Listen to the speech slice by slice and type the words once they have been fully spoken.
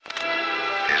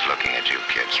looking at you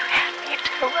kids. You had me at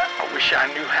hello. I wish I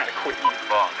knew how to quit you.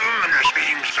 This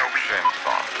seems so weird.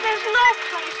 There's no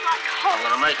place like home.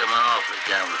 I'm gonna make him an offer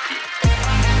down with you.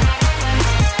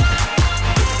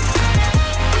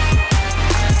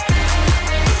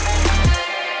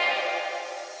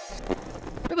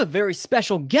 We have a very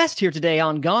special guest here today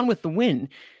on Gone with the Wind,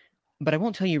 but I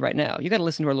won't tell you right now. You got to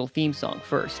listen to our little theme song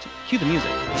first. Cue the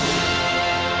music.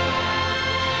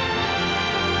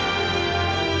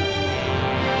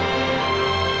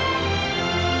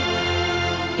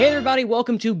 Hey everybody,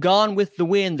 welcome to Gone with the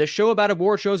Wind, the show about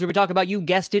award shows where we talk about, you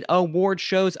guessed it, award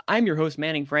shows. I'm your host,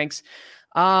 Manning Franks.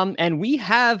 And we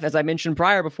have, as I mentioned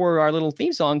prior before our little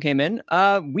theme song came in,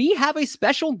 we have a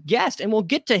special guest, and we'll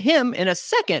get to him in a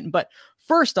second. But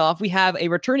first off, we have a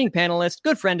returning panelist,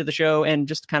 good friend of the show, and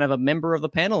just kind of a member of the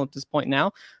panel at this point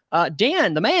now.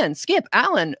 Dan, the man, Skip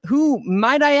Allen, who,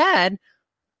 might I add,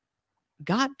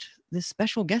 got this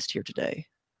special guest here today.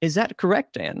 Is that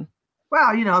correct, Dan?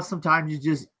 Well, you know, sometimes you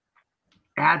just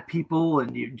add people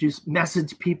and you just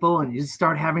message people and you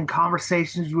start having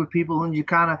conversations with people and you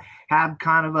kind of have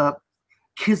kind of a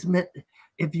kismet,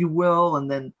 if you will.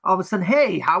 And then all of a sudden,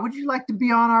 hey, how would you like to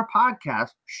be on our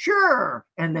podcast? Sure.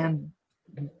 And then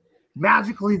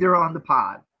magically they're on the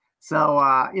pod.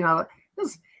 So, you know,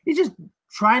 you're just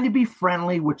trying to be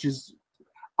friendly, which is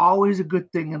always a good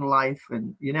thing in life.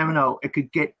 And you never know,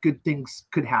 good things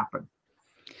could happen.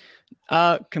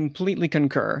 Completely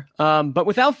concur. But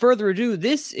without further ado,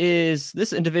 this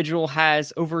individual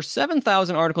has over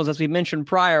 7,000 articles, as we mentioned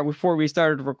prior before we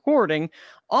started recording,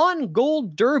 on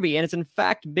Gold Derby. And it's in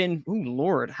fact been, oh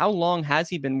Lord, how long has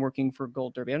he been working for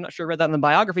Gold Derby? I'm not sure I read that in the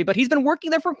biography, but he's been working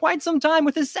there for quite some time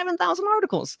with his 7,000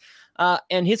 articles.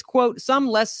 And his quote, some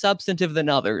less substantive than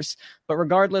others. But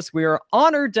regardless, we are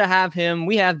honored to have him.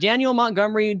 We have Daniel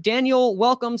Montgomery. Daniel,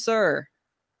 welcome, sir.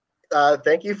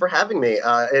 Thank you for having me.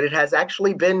 It has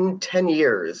actually been 10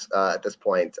 years at this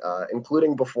point,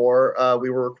 including before we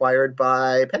were acquired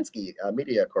by Penske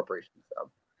Media Corporation.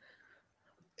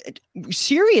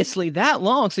 Seriously, that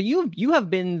long? So you have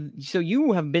been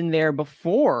there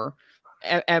before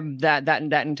that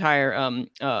entire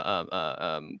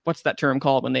what's that term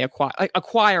called when they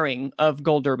acquiring of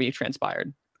Gold Derby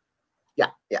transpired? Yeah.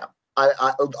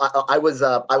 I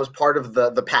was part of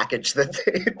the package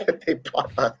that they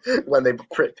bought when they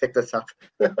picked us up.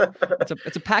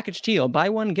 it's a package deal. Buy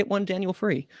one, get one, Daniel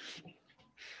free.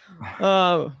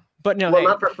 But no, well,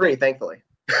 not for free, thankfully.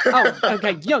 Oh,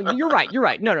 okay. You're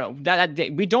right. No, that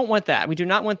we don't want that. We do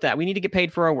not want that. We need to get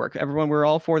paid for our work. Everyone, we're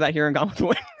all for that here in Gone with the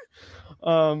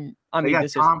Wind. I mean,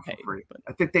 this isn't paid. But...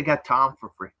 I think they got Tom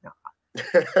for free. No.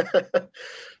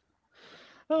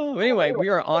 Oh, anyway, we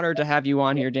are honored to have you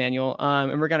on here, Daniel.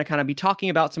 And we're going to kind of be talking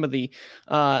about some of the,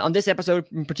 on this episode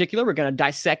in particular, we're going to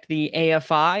dissect the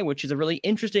AFI, which is a really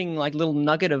interesting, little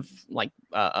nugget of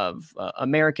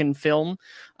American film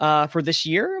for this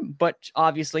year. But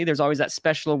obviously, there's always that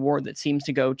special award that seems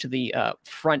to go to the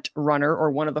front runner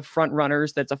or one of the front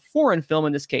runners. That's a foreign film,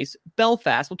 in this case,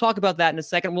 Belfast. We'll talk about that in a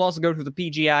second. We'll also go through the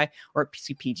PGA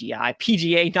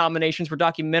nominations for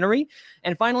documentary.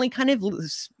 And finally, kind of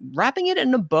wrapping it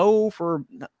in a bow for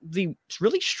the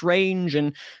really strange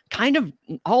and kind of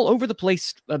all over the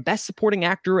place Best Supporting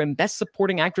Actor and Best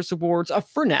Supporting Actress awards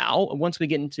for now. Once we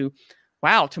get into,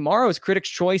 tomorrow's Critics'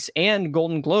 Choice and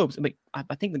Golden Globes.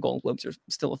 I think the Golden Globes are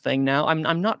still a thing now.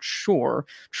 I'm not sure,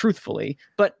 truthfully,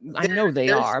 but I know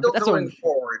they're are. Still but that's going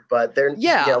forward, but they're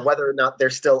whether or not they're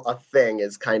still a thing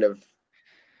is kind of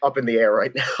up in the air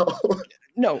right now.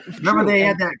 No, remember they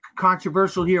had that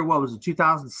controversial year. What was it,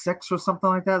 2006 or something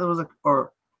like that? It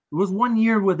was 1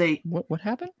 year where what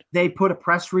happened? They put a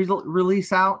press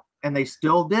release out and they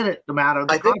still did it no matter.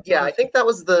 I think that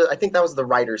was the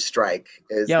writer's strike.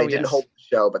 They didn't hold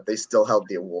the show, but they still held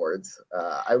the awards.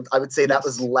 I would say that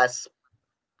was less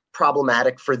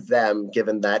problematic for them,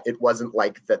 given that it wasn't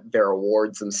like that their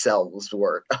awards themselves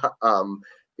were.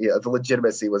 The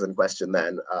legitimacy was in question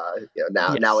then.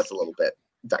 Now it's a little bit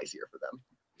dicier for them.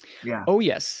 Yeah. Oh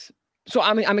yes. So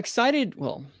I'm excited.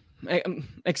 Well, I'm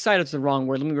excited is the wrong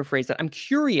word. Let me rephrase that. I'm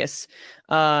curious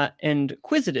and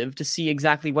inquisitive to see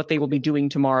exactly what they will be doing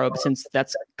tomorrow, since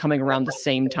that's coming around the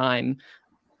same time.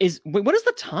 What is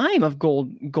the time of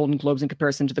Golden Globes in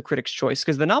comparison to the Critics' Choice?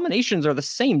 Because the nominations are the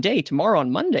same day, tomorrow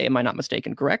on Monday. Am I not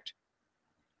mistaken? Correct?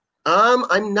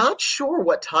 I'm not sure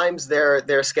what times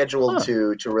they're scheduled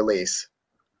to release.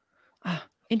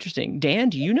 Interesting. Dan,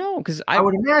 do you know? Because I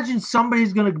would imagine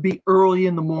somebody's going to be early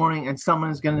in the morning and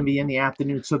someone's going to be in the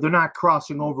afternoon, so they're not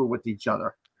crossing over with each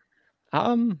other.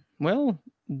 Well,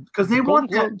 because they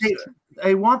want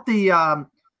the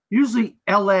usually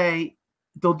LA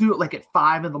they'll do it like at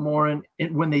 5 a.m.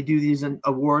 when they do these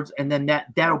awards, and then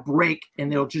that'll break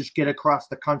and they'll just get across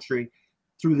the country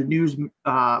through the news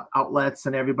outlets,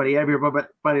 and everybody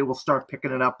will start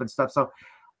picking it up and stuff. So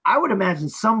I would imagine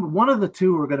one of the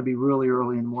two are going to be really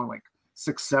early in the morning, like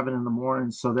 6, 7 in the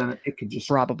morning. So then it could just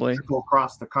probably go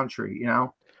across the country,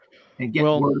 and get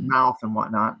word of mouth and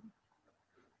whatnot.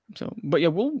 So, but yeah,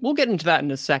 we'll get into that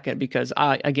in a second, because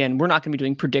again, we're not going to be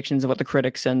doing predictions of what the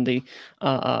critics and the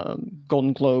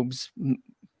Golden Globes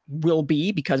will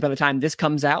be, because by the time this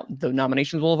comes out, the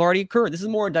nominations will have already occurred. This is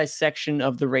more a dissection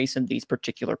of the race in these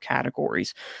particular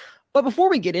categories. But before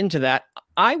we get into that,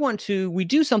 we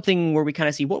do something where we kind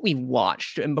of see what we've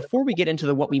watched. And before we get into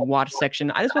the what we watched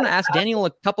section, I just want to ask Daniel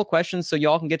a couple questions so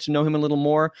y'all can get to know him a little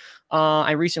more.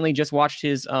 I recently just watched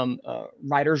his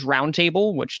Writers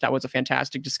Roundtable, which that was a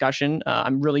fantastic discussion.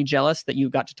 I'm really jealous that you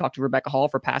got to talk to Rebecca Hall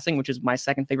for Passing, which is my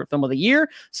second favorite film of the year.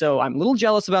 So I'm a little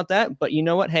jealous about that. But you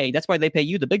know what? Hey, that's why they pay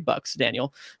you the big bucks,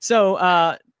 Daniel. So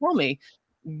tell me,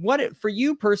 for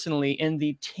you personally, in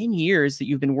the 10 years that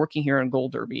you've been working here on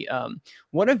Gold Derby,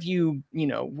 what have you,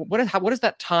 what has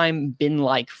that time been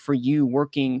like for you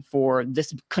working for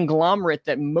this conglomerate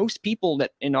that most people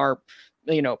that in our,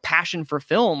 passion for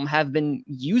film have been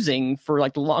using for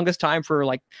like the longest time for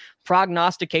like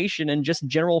prognostication and just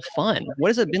general fun? What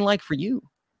has it been like for you?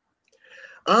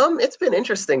 It's been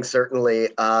interesting, certainly.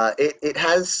 It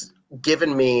has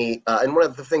given me, and one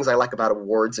of the things I like about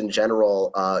awards in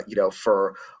general,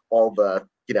 for all the,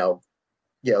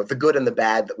 the good and the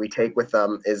bad that we take with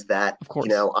them, is that,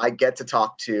 I get to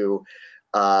talk to,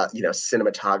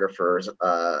 cinematographers,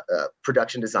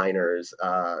 production designers,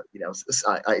 I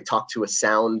talked to a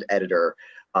sound editor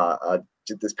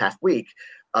this past week.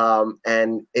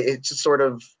 And it's just sort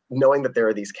of knowing that there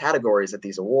are these categories at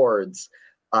these awards.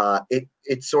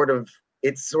 It's sort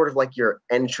of like your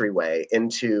entryway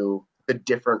into the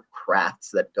different crafts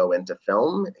that go into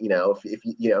film.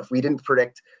 If we didn't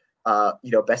predict,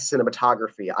 best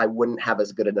cinematography, I wouldn't have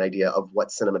as good an idea of what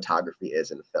cinematography is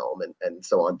in film, and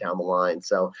so on down the line.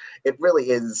 So it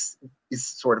really is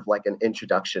sort of like an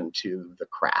introduction to the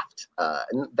craft,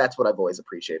 and that's what I've always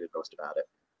appreciated most about it.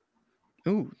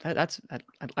 Ooh,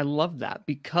 I love that,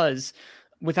 because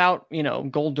without,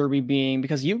 Gold Derby being,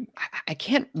 because I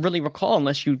can't really recall,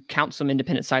 unless you count some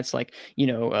independent sites like,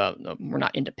 we're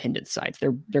not independent sites.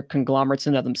 They're conglomerates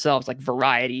in of themselves, like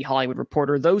Variety, Hollywood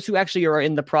Reporter, those who actually are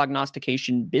in the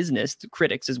prognostication business, the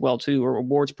critics as well too, or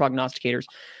awards prognosticators.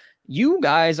 You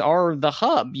guys are the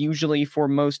hub usually for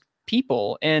most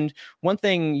people. And one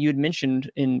thing you had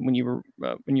mentioned in your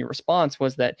response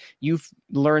was that you've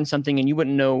learned something and you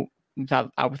wouldn't know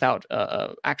without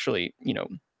actually,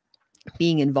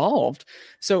 being involved.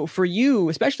 So for you,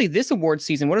 especially this award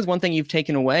season, what is one thing you've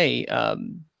taken away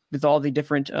with all the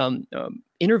different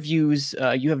interviews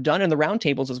you have done in the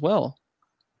roundtables as well?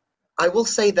 I will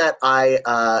say that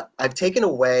I've taken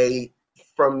away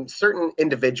from certain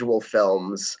individual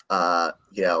films,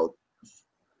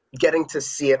 getting to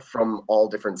see it from all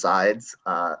different sides.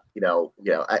 At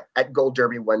Gold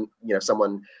Derby, when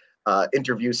someone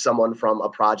interviews someone from a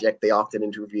project, they often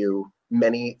interview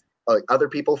many other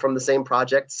people from the same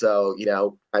project. So,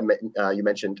 you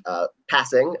mentioned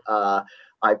Passing.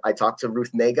 I talked to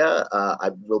Ruth Negga.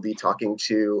 I will be talking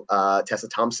to Tessa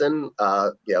Thompson.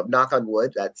 Knock on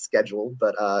wood, that's scheduled,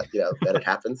 but that it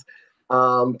happens.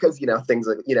 Because things,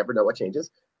 you never know what changes.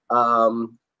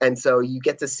 And so you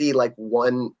get to see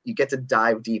you get to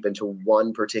dive deep into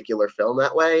one particular film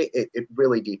that way. It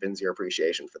really deepens your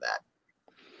appreciation for that.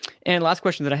 And last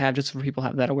question that I have, just for people to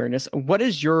have that awareness, what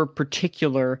is your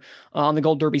particular, on the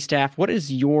Gold Derby staff, what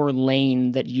is your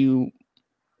lane that you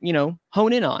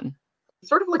hone in on?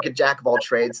 Sort of like a jack of all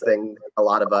trades thing a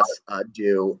lot of us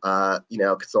do,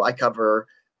 so I cover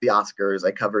the Oscars,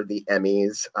 I cover the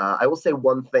Emmys. I will say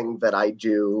one thing that I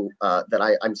do,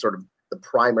 I'm sort of the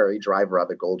primary driver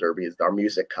of at Gold Derby, is our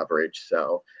music coverage.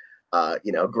 So,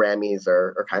 Grammys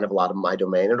are kind of a lot of my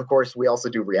domain. And of course, we also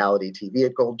do reality TV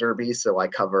at Gold Derby, so I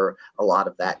cover a lot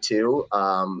of that too.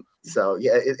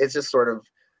 It's just sort of,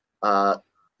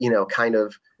 kind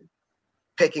of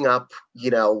picking up,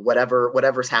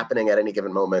 whatever's happening at any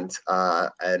given moment.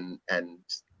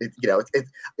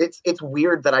 It's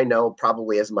weird that I know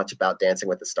probably as much about Dancing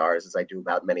with the Stars as I do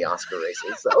about many Oscar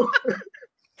races. So.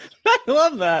 I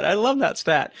love that. I love that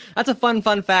stat. That's a fun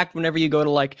fact whenever you go to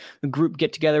like group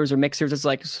get-togethers or mixers. It's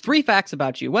like 3 facts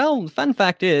about you. Well, the fun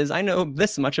fact is I know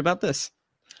this much about this.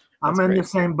 I'm in the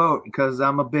same boat because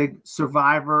I'm a big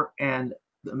Survivor and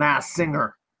The Masked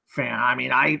Singer fan. I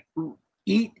mean, I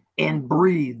eat and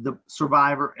breathe the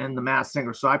Survivor and The Masked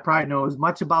Singer. So I probably know as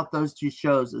much about those 2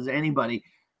 shows as anybody.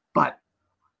 But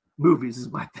movies is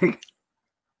my thing.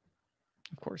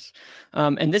 Of course.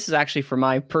 And this is actually for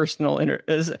my personal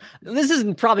this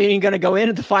isn't probably even going to go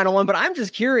into the final one, but I'm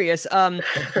just curious. The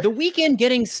Weeknd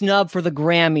getting snubbed for the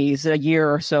Grammys a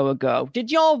year or so ago. Did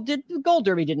the Gold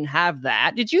Derby didn't have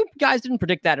that? You guys didn't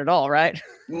predict that at all, right?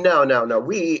 No.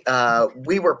 We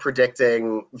were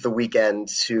predicting the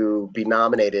Weeknd to be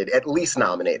at least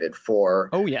nominated for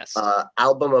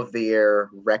Album of the Year,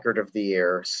 Record of the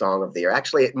Year, Song of the Year.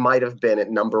 Actually, it might have been at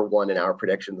number one in our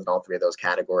predictions in all three of those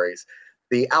categories.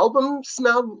 The album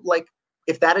snub, like,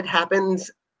 if that had happened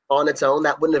on its own,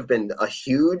 that wouldn't have been a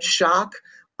huge shock.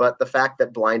 But the fact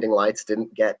that Blinding Lights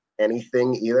didn't get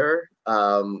anything either,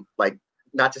 like,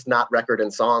 not just not record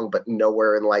and song, but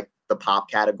nowhere in, like, the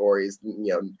pop categories,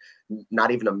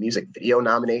 not even a music video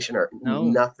nomination or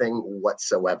nothing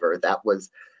whatsoever. That was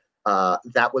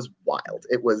wild.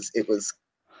 It was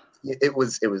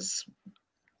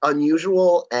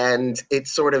unusual, and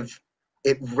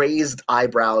it raised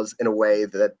eyebrows in a way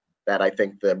that I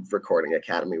think the Recording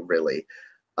Academy really,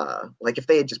 like, if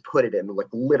they had just put it in like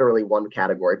literally one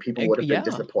category, people would have been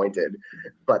disappointed,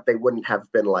 but they wouldn't have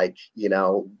been like,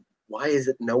 why is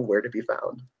it nowhere to be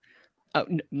found?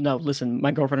 No, listen, my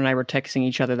girlfriend and I were texting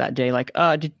each other that day, like,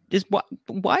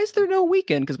 why is there no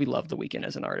Weeknd? Because we love the Weeknd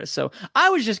as an artist. So I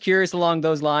was just curious along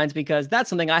those lines, because that's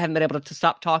something I haven't been able to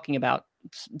stop talking about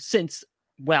since,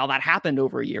 that happened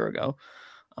over a year ago.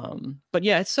 But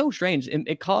yeah, it's so strange.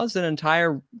 It caused an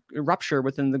entire rupture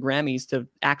within the Grammys to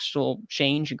actual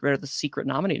change and get rid of the secret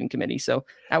nominating committee. So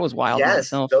that was wild.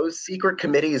 Yes, those secret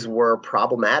committees were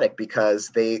problematic because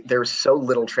there's so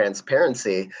little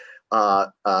transparency.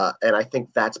 And I think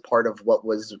that's part of what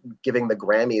was giving the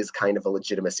Grammys kind of a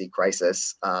legitimacy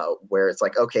crisis, where it's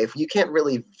like, okay, if you can't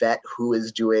really vet who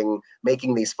is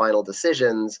making these final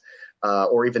decisions,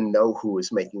 or even know who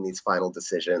is making these final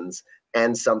decisions,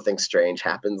 and something strange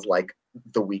happens, like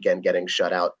the Weeknd getting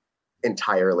shut out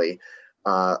entirely,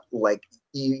 like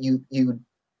you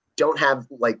don't have,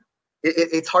 like,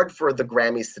 it's hard for the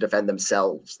Grammys to defend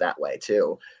themselves that way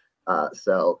too.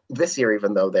 So this year,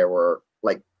 even though there were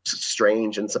like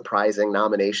strange and surprising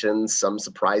nominations, some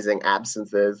surprising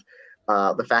absences,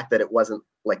 the fact that it wasn't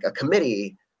like a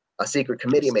secret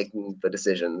committee making the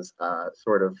decisions,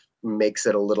 sort of makes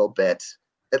it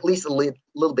at least a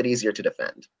little bit easier to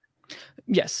defend.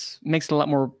 Yes, makes it a lot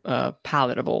more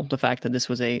palatable, the fact that this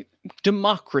was a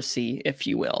democracy, if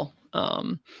you will.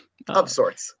 Of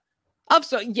sorts. Of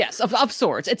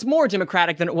sorts. It's more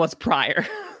democratic than it was prior.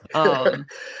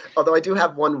 Although I do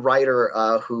have one writer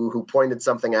who pointed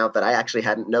something out that I actually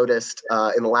hadn't noticed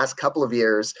in the last couple of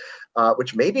years,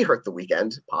 which maybe hurt the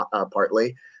Weeknd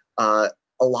partly.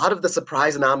 A lot of the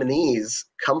surprise nominees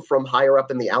come from higher up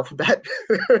in the alphabet,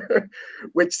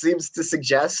 which seems to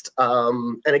suggest,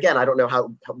 and again, I don't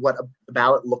know what a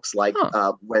ballot looks like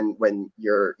when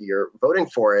you're voting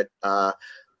for it,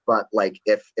 but like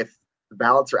if the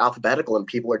ballots are alphabetical and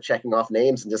people are checking off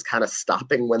names and just kind of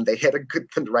stopping when they hit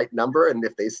the right number, and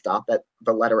if they stop at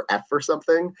the letter F or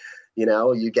something,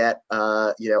 you get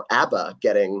ABBA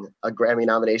getting a Grammy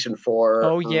nomination for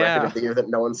Record of the Year that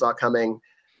no one saw coming.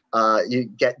 You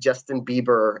get Justin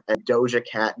Bieber and Doja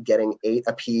Cat getting 8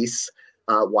 apiece,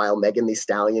 while Megan Thee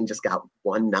Stallion just got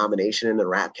 1 nomination in the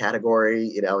rap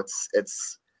category.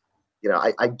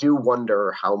 I do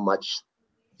wonder how much,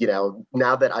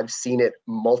 now that I've seen it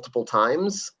multiple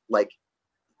times, like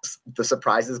the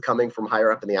surprises coming from higher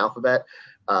up in the alphabet.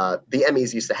 The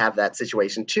Emmys used to have that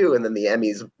situation too, and then the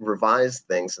Emmys revised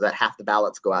things so that half the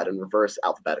ballots go out in reverse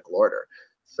alphabetical order.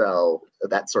 So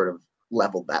that sort of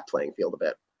leveled that playing field a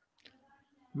bit.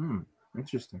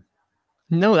 Interesting.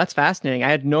 No, that's fascinating. I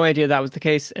had no idea that was the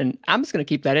case, and I'm just going to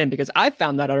keep that in because I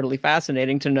found that utterly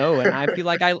fascinating to know, and I feel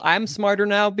like I'm smarter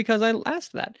now because I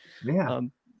asked that. Yeah.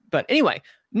 But anyway,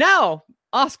 now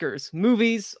Oscars,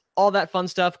 movies, all that fun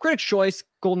stuff, Critics' Choice,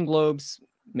 Golden Globes,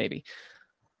 maybe.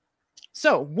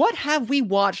 So what have we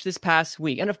watched this past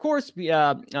week? And of course,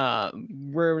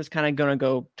 we're just kind of going to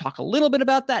go talk a little bit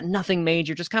about that. Nothing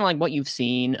major, just kind of like what you've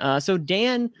seen. So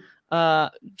Dan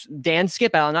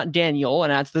Skipal, not Daniel,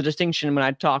 and that's the distinction when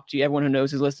I talk to you, everyone who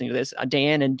knows who's listening to this,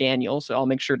 Dan and Daniel. So I'll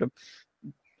make sure to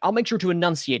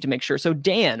enunciate to make sure. So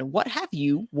Dan, what have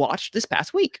you watched this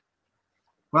past week?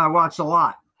 Well, I watched a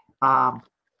lot.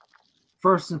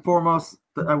 First and foremost,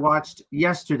 I watched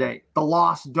yesterday The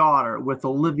Lost Daughter with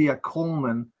Olivia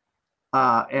Colman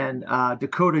and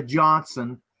Dakota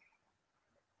Johnson.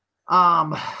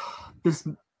 This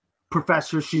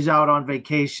professor, she's out on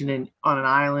vacation on an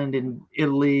island in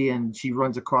Italy, and she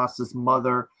runs across this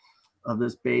mother of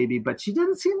this baby, but she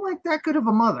doesn't seem like that good of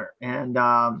a mother. And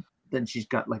then she's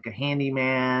got like a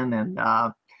handyman,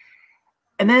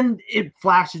 and And then it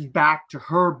flashes back to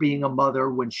her being a mother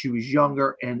when she was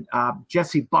younger, and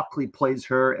Jessie Buckley plays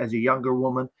her as a younger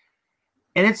woman.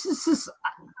 And it's just this,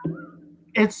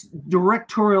 it's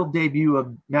directorial debut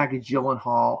of Maggie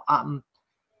Gyllenhaal.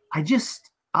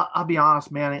 I'll be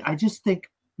honest, Manning, I just think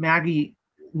Maggie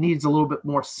needs a little bit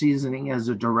more seasoning as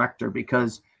a director,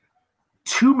 because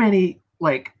too many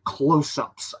like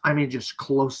close-ups. I mean, just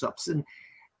close-ups. And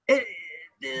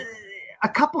a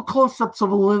couple close-ups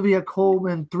of Olivia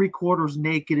Colman 3/4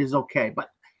 naked is okay, but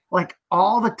like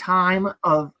all the time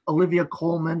of Olivia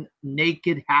Colman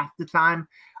naked half the time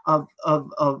of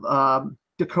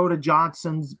Dakota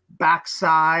Johnson's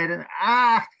backside, and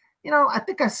I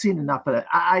think I've seen enough of it.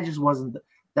 I just wasn't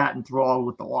that enthralled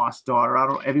with The Lost Daughter.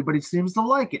 Everybody seems to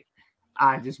like it.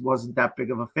 I just wasn't that big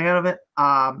of a fan of it.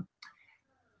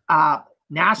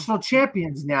 National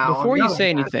champions now. Before you say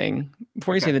anything,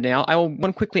 I will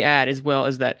one quickly add as well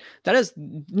is that is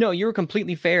no, you're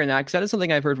completely fair in that, because that is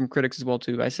something I've heard from critics as well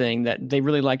too, by saying that they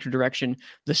really liked your direction.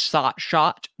 The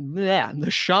shot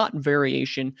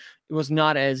variation was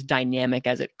not as dynamic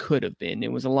as it could have been.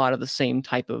 It was a lot of the same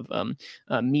type of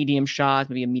medium shot,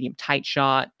 maybe a medium tight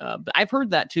shot. But I've heard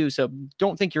that too, so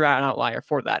don't think you're an outlier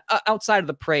for that. Outside of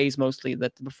the praise, mostly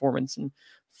that the performance and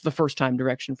the first time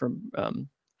direction from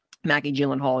Maggie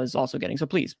Gyllenhaal is also getting. So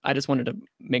please, I just wanted to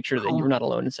make sure that you're not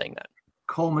alone in saying that.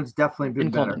 Coleman's definitely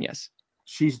been better. Coleman, yes.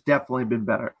 She's definitely been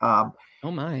better. Oh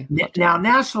my. Now,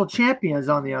 national champions,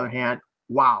 on the other hand,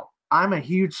 wow. I'm a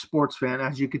huge sports fan,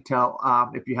 as you could tell,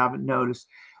 if you haven't noticed.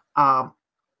 Wow,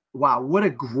 what a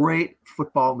great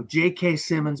football. J.K.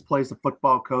 Simmons plays the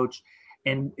football coach,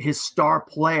 and his star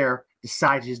player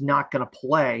decides he's not going to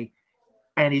play,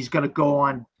 and he's going to go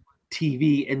on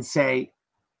TV and say,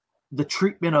 the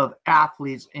treatment of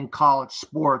athletes in college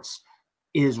sports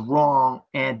is wrong,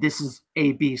 and this is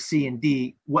A, B, C, and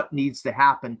D, what needs to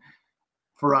happen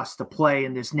for us to play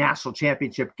in this national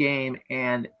championship game.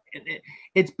 And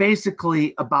it's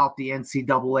basically about the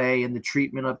NCAA and the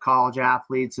treatment of college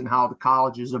athletes, and how the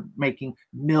colleges are making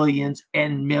millions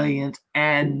and millions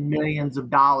and millions of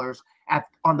dollars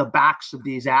on the backs of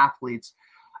these athletes.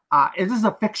 This is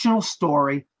a fictional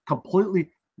story, completely,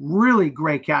 really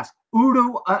great cast.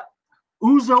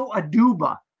 Uzo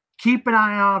Aduba, keep an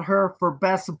eye on her for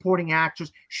Best Supporting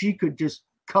Actress. She could just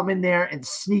come in there and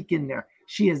sneak in there.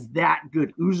 She is that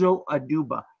good. Uzo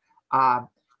Aduba.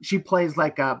 She plays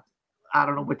like I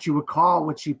don't know what you would call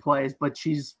what she plays, but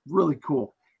she's really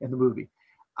cool in the movie.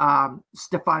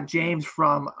 Stephan James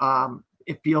from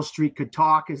If Beale Street Could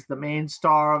Talk is the main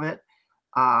star of it.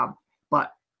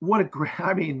 But what a great,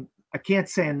 I can't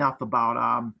say enough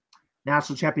about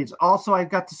national champions. Also, I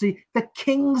got to see The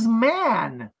King's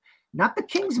Man. Not The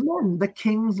King's Men, The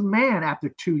King's Man after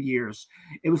 2 years.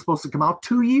 It was supposed to come out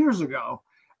 2 years ago.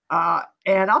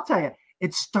 And I'll tell you,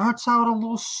 it starts out a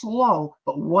little slow,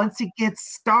 but once it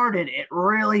gets started, it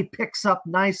really picks up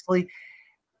nicely.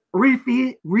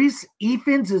 Rhys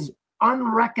Ifans is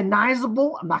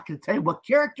unrecognizable. I'm not going to tell you what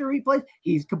character he plays.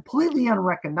 He's completely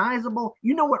unrecognizable.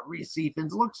 You know what Rhys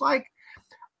Ifans looks like.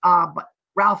 But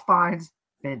Ralph Fiennes,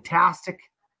 fantastic.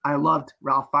 I loved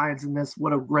Ralph Fiennes in this.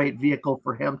 What a great vehicle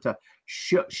for him to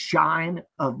shine,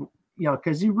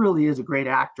 because he really is a great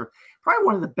actor. Probably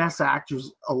one of the best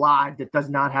actors alive that does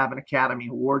not have an Academy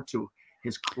Award to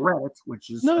his credits, which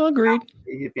is agreed,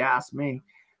 if you ask me.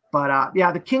 But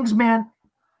The King's Man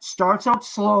starts out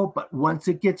slow, but once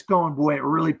it gets going, boy, it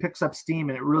really picks up steam,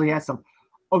 and it really has some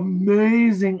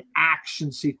amazing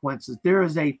action sequences. There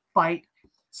is a fight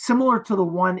similar to the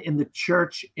one in the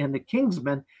church in The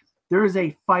Kingsman. There is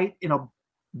a fight in a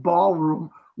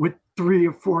ballroom with 3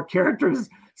 or 4 characters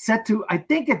set to, I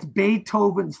think it's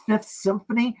Beethoven's Fifth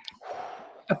Symphony.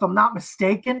 If I'm not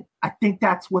mistaken, I think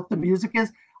that's what the music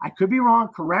is. I could be wrong.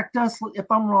 Correct us if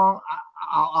I'm wrong.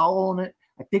 I'll own it.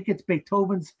 I think it's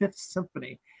Beethoven's Fifth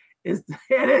Symphony. And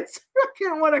it's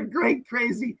freaking, what a great,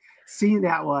 crazy scene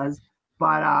that was.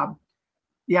 But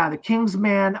The King's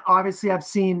Man, obviously I've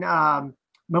seen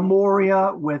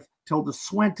Memoria with Tilda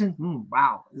Swinton.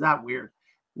 Wow, is that weird?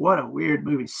 What a weird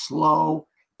movie. Slow,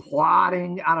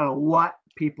 plotting. I don't know what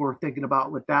people are thinking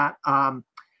about with that.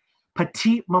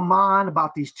 Petite Maman,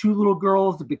 about these 2 little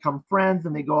girls that become friends,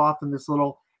 and they go off in this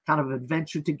little kind of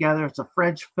adventure together. It's a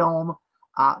French film.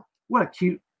 What a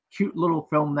cute little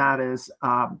film that is.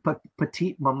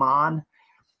 Petite Maman.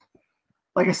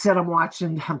 Like I said,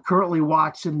 I'm currently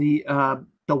watching the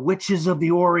Witches of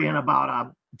the Orient, about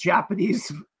a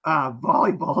Japanese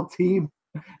volleyball team.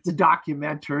 It's a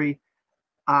documentary.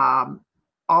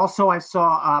 Also, I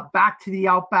saw Back to the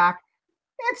Outback.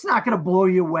 It's not going to blow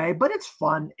you away, but it's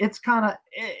fun. It's kind of,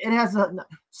 it has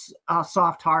a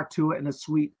soft heart to it and a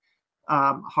sweet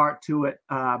heart to it.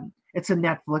 It's a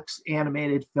Netflix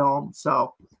animated film.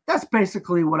 So that's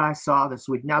basically what I saw this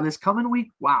week. Now, this coming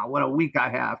week, wow, what a week I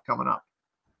have coming up.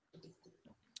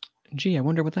 Gee, I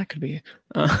wonder what that could be.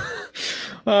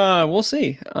 We'll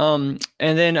see. And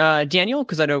then Daniel,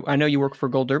 because I know you work for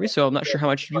Gold Derby, so I'm not sure how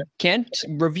much you can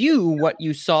review what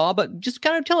you saw, but just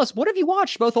kind of tell us, what have you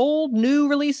watched? Both old, new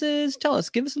releases? Tell us,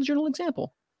 give us a general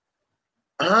example.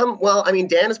 Well, I mean,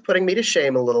 Dan is putting me to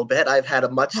shame a little bit. I've had a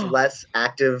much less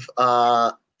active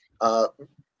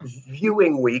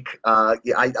viewing week.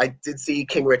 I did see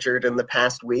King Richard in the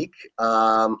past week,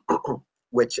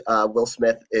 which Will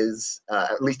Smith is,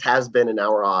 at least has been in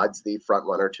our odds, the front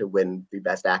runner to win the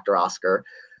Best Actor Oscar.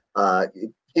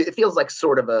 It feels like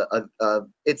sort of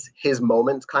it's his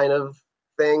moment kind of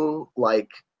thing.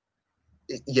 Like,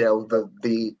 you know,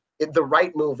 the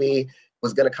right movie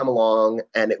was going to come along,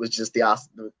 and it was just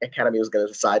the Academy was going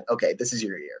to decide, okay, this is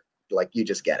your year. Like, you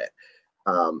just get it.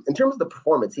 In terms of the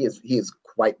performance, he is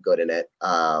quite good in it.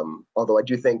 Although I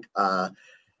do think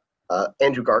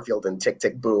Andrew Garfield in Tick,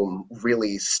 Tick, Boom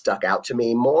really stuck out to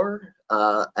me more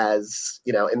as,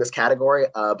 you know, in this category.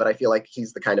 But I feel like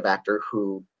he's the kind of actor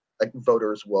who, like,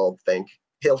 voters will think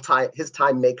his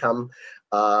time may come,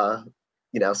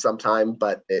 you know, sometime,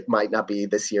 but it might not be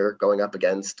this year, going up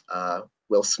against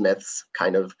Will Smith's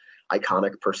kind of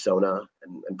iconic persona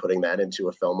and putting that into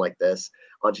a film like this.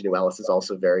 Aunjanue Ellis is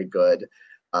also very good.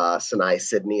 Sanaa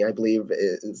Sidney, I believe,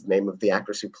 is the name of the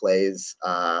actress who plays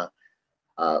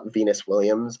Venus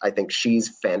Williams. I think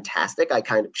she's fantastic.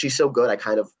 She's so good.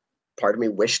 Part of me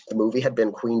wished the movie had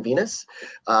been Queen Venus,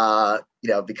 you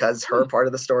know, because her part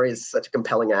of the story is such a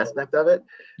compelling aspect of it.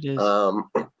 It is.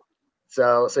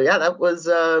 So yeah, that was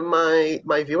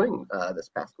my viewing this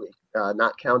past week,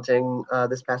 not counting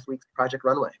this past week's Project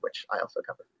Runway, which I also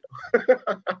covered.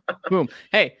 Boom.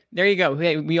 Hey, there you go.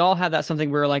 Hey, we all have that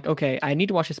something where we're like, okay, I need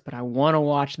to watch this, but I want to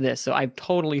watch this. So I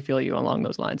totally feel you along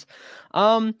those lines.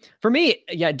 For me,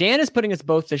 yeah, Dan is putting us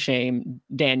both to shame,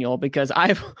 Daniel, because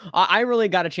I really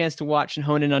got a chance to watch and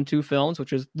hone in on two films,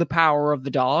 which is The Power of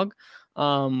the Dog,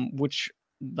 which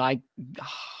that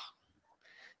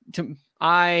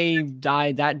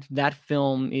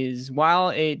film is,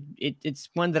 while it's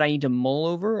one that I need to mull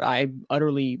over, I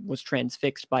utterly was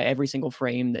transfixed by every single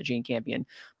frame that Jane Campion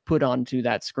put onto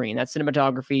that screen. That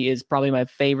cinematography is probably my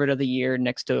favorite of the year,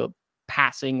 next to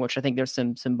Passing, which I think there's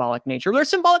some symbolic nature. There's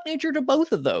symbolic nature to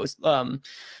both of those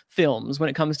films when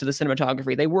it comes to the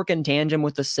cinematography. They work in tandem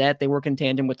with the set. They work in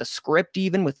tandem with the script,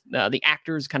 even with the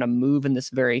actors kind of move in this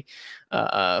very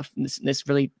this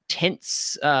really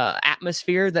tense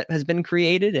atmosphere that has been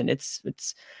created. And it's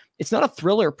not a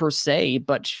thriller per se,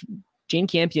 but Jane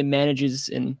Campion manages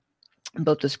in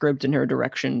both the script and her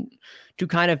direction to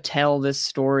kind of tell this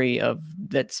story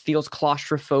that feels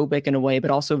claustrophobic in a way, but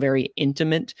also very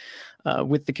intimate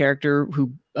with the character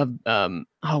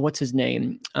what's his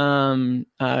name?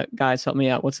 Guys, help me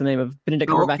out. What's the name of Benedict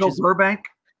Cumberbatch? Phil Burbank.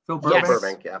 Yes.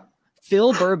 Burbank, yeah.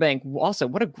 Phil Burbank. Also,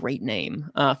 what a great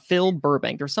name. Phil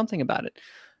Burbank. There's something about it.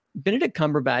 Benedict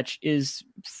Cumberbatch is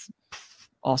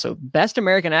also best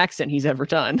American accent he's ever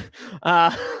done.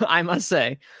 I must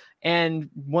say. And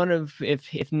one of,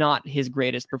 if not his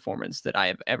greatest performance that I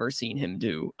have ever seen him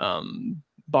do,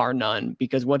 bar none,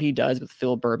 because what he does with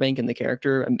Phil Burbank and the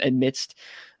character amidst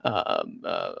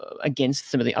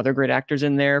against some of the other great actors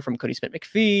in there, from Cody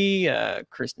Smith-McPhee,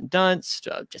 Kirsten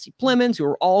Dunst, Jesse Plemons, who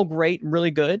are all great and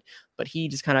really good, but he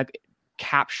just kind of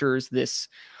captures this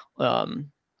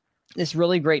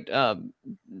really great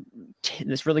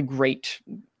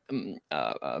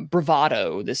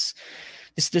bravado, this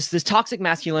toxic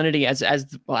masculinity as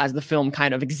the film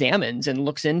kind of examines and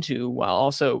looks into, while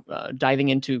also diving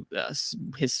into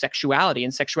his sexuality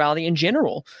and sexuality in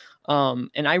general.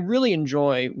 And I really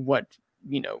enjoy what,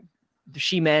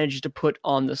 she managed to put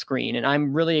on the screen, and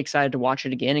I'm really excited to watch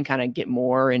it again and kind of get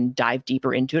more and dive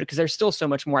deeper into it, because there's still so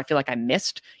much more I feel like I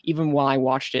missed even while I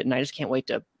watched it. And I just can't wait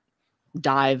to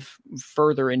dive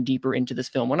further and deeper into this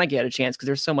film when I get a chance, because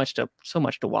there's so much to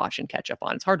watch and catch up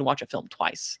on. It's hard to watch a film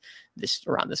twice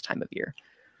around this time of year.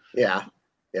 Yeah.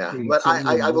 But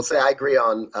I will say I agree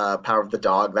on Power of the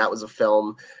Dog. That was a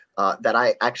film that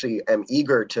I actually am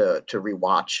eager to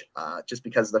rewatch, just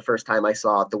because the first time I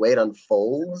saw it, the way it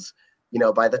unfolds,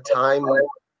 by the time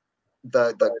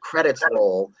the credits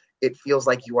roll, it feels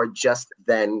like you are just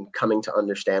then coming to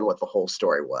understand what the whole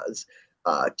story was.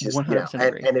 And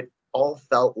it all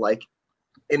felt like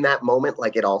in that moment,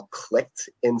 like it all clicked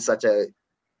in such a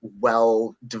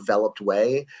well-developed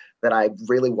way that I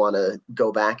really want to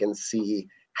go back and see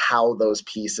how those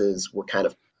pieces were kind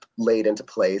of laid into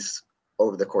place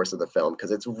over the course of the film,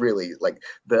 because it's really like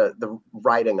the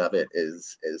writing of it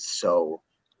is so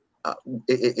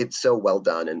it's so well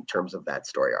done in terms of that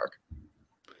story arc.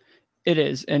 It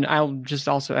is. And I'll just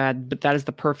also add, but that is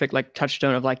the perfect like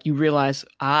touchstone of like, you realize,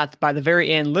 by the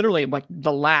very end, literally like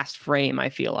the last frame, I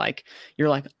feel like you're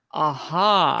like,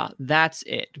 aha, that's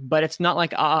it. But it's not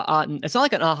like, it's not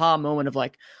like an aha moment of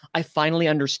like, I finally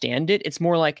understand it. It's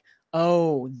more like,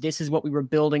 oh, this is what we were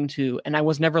building to. And I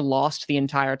was never lost the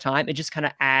entire time. It just kind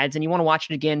of adds, and you want to watch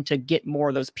it again to get more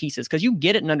of those pieces, because you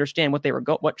get it and understand what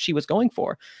what she was going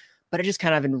for. But it just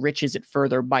kind of enriches it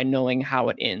further by knowing how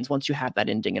it ends once you have that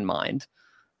ending in mind.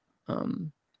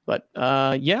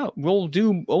 Yeah, we'll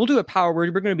do a power.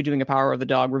 We're going to be doing a Power of the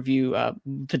Dog review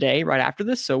today, right after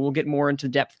this. So we'll get more into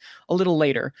depth a little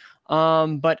later.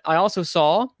 But I also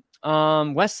saw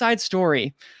West Side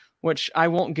Story, which I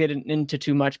won't get into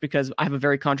too much because I have a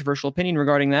very controversial opinion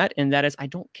regarding that. And that is, I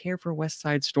don't care for West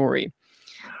Side Story.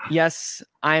 Yes,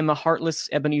 I'm a heartless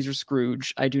Ebenezer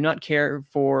Scrooge. I do not care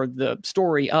for the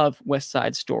story of West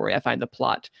Side Story. I find the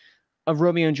plot of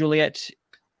Romeo and Juliet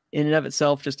in and of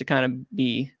itself just to kind of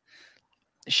be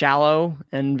shallow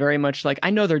and very much like,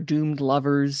 I know they're doomed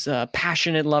lovers,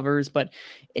 passionate lovers, but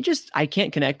I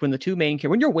can't connect when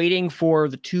when you're waiting for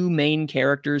the two main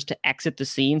characters to exit the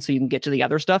scene so you can get to the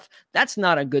other stuff. That's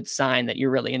not a good sign that you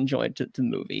really enjoyed the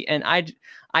movie. And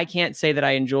I can't say that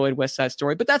I enjoyed West Side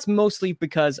Story, but that's mostly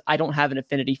because I don't have an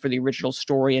affinity for the original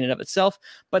story in and of itself.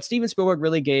 But Steven Spielberg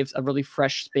really gave a really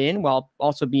fresh spin while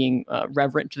also being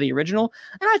reverent to the original.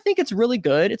 And I think it's really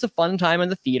good. It's a fun time in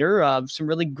the theater. Some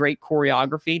really great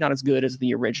choreography, not as good as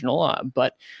the original,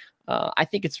 but I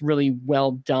think it's really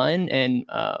well done, and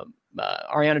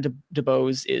Ariana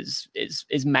DeBose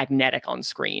is magnetic on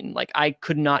screen. Like, I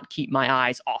could not keep my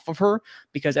eyes off of her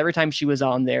because every time she was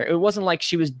on there, it wasn't like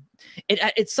she was.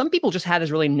 It's some people just have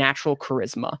this really natural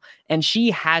charisma, and she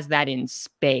has that in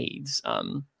spades.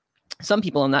 Some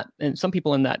people in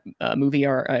that movie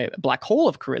are a black hole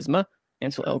of charisma.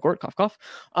 Ansel Elgort, cough cough.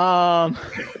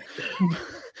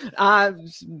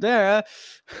 There,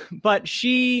 but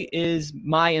she is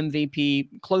my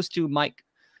MVP, close to Mike.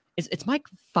 It's Mike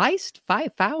Feist?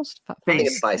 Faust?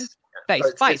 Feist.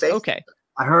 Feist. Okay.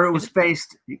 I heard it was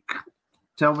Feist.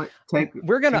 Tell me.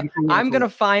 I'm gonna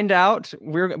find out.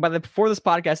 Before this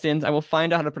podcast ends, I will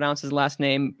find out how to pronounce his last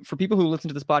name. For people who listen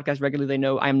to this podcast regularly, they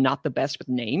know I am not the best with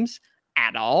names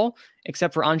at all,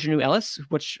 except for Anjanou Ellis,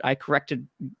 which I corrected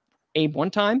Abe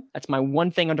one time. That's my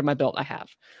one thing under my belt I have.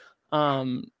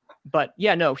 But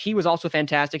yeah, no, he was also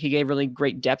fantastic. He gave really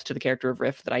great depth to the character of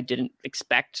Riff that I didn't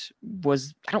expect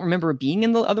I don't remember being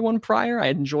in the other one prior. I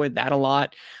enjoyed that a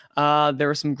lot. There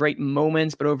were some great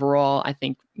moments, but overall, I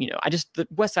think, the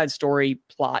West Side Story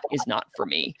plot is not for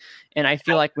me. And I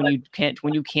feel like when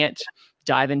you can't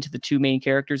dive into the two main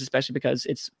characters, especially because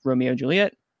it's Romeo and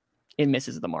Juliet, it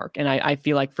misses the mark. And I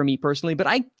feel like for me personally, but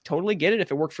I totally get it. If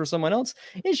it works for someone else,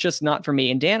 it's just not for me.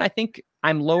 And Dan, I think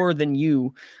I'm lower than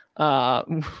you,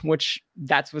 which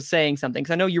was saying something.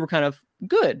 Cause I know you were kind of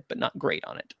good, but not great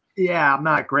on it. Yeah, I'm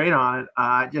not great on it.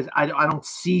 I don't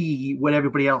see what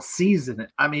everybody else sees in it.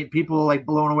 I mean, people are like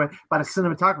blown away by the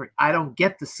cinematography. I don't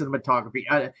get the cinematography.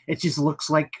 It just looks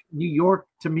like New York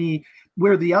to me,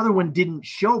 where the other one didn't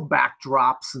show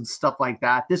backdrops and stuff like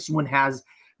that. This one has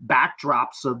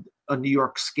backdrops of New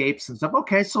York scapes and stuff.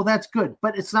 Okay, so that's good,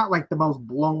 but it's not like the most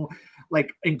blown,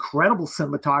 like incredible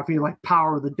cinematography like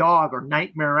Power of the Dog or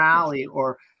Nightmare Alley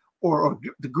or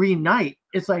The Green Knight.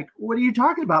 It's like, what are you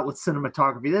talking about with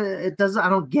cinematography? It doesn't. I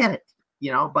don't get it,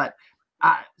 But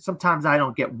sometimes I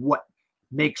don't get what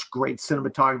makes great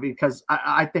cinematography, because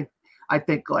I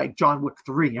think like John Wick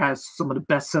 3 has some of the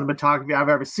best cinematography I've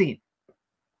ever seen.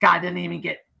 Guy didn't even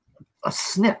get a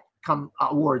sniff come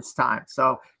awards time.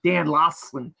 So Dan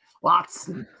Lautzen,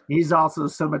 he's also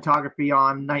cinematography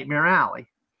on Nightmare Alley.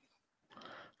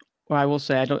 Well, I will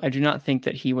say I do not think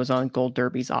that he was on Gold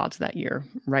Derby's odds that year,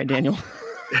 right, Daniel?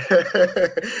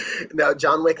 No,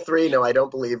 John Wick 3. No, I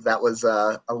don't believe that was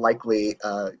a likely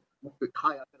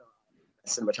high up in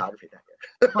cinematography that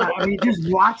year. I mean, just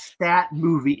watch that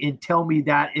movie and tell me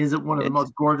that isn't one of the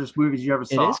most gorgeous movies you ever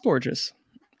saw. It is gorgeous.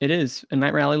 It is. And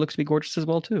Nightmare Alley looks to be gorgeous as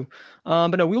well, too.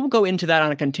 But no, we will go into that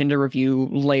on a contender review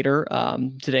later.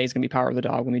 Today is going to be Power of the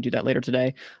Dog when we do that later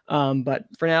today. But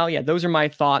for now, yeah, those are my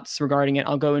thoughts regarding it.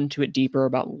 I'll go into it deeper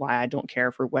about why I don't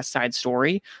care for West Side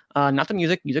Story. Not the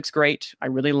music. Music's great. I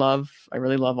really love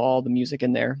all the music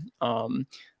in there. But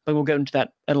we'll get into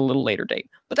that at a little later date.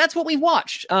 But that's what we've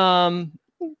watched. So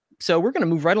we're going to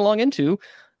move right along into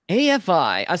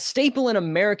AFI, a staple in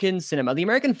American cinema. The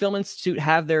American Film Institute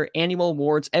have their annual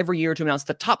awards every year to announce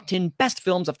the top 10 best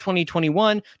films of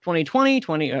 2021, 2020,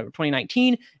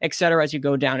 2019, etc. as you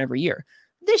go down every year.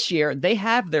 This year, they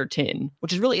have their 10,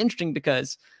 which is really interesting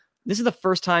because this is the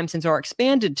first time since our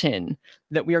expanded 10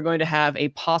 that we are going to have a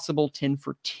possible 10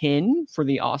 for 10 for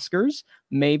the Oscars.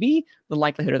 Maybe. The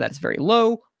likelihood of that is very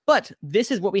low. But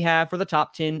this is what we have for the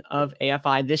top 10 of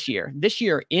AFI this year. This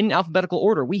year, in alphabetical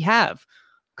order, we have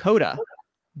Coda,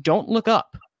 Don't Look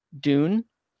Up, Dune,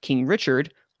 King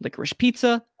Richard, Licorice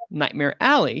Pizza, Nightmare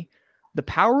Alley, The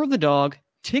Power of the Dog,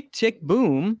 Tick, Tick,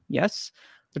 Boom, yes,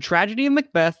 The Tragedy of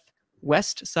Macbeth,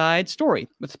 West Side Story,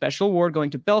 with special award going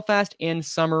to Belfast and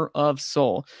Summer of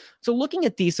Soul. So looking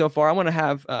at these so far, I want to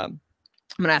have...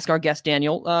 I'm going to ask our guest,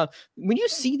 Daniel, when you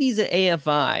see these at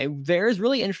AFI, there's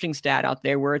really interesting stat out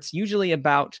there where it's usually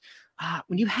about,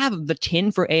 when you have the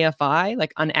 10 for AFI,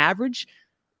 like on average,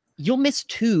 you'll miss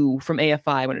 2 from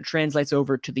AFI when it translates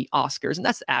over to the Oscars. And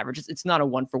that's average. It's not a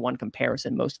 1-for-1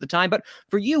 comparison most of the time. But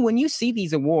for you, when you see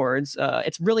these awards,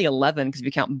 it's really 11 because if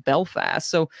you count Belfast.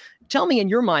 So tell me in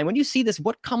your mind, when you see this,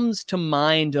 what comes to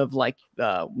mind of like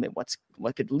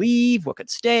what could leave, what could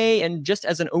stay? And just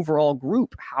as an overall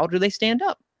group, how do they stand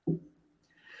up?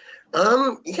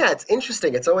 Yeah, it's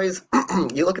interesting. It's always,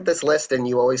 you look at this list and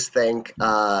you always think,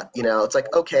 it's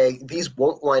like, okay, these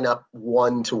won't line up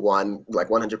 1-to-1, like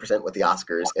 100% with the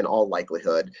Oscars in all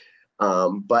likelihood.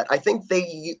 But I think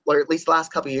they, or at least the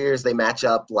last couple of years, they match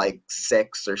up like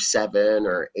 6 or 7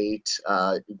 or 8,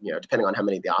 depending on how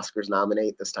many the Oscars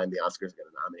nominate. This time the Oscars are going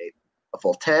to nominate a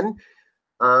full 10.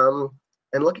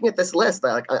 And looking at this list,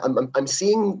 I'm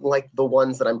seeing like the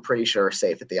ones that I'm pretty sure are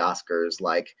safe at the Oscars,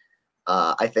 like,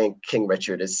 I think King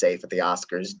Richard is safe at the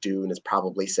Oscars. Dune is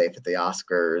probably safe at the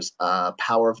Oscars.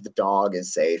 Power of the Dog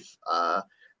is safe.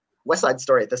 West Side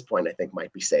Story at this point, I think,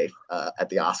 might be safe at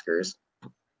the Oscars.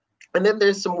 And then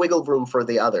there's some wiggle room for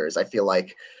the others. I feel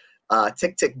like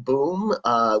Tick, Tick, Boom.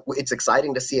 It's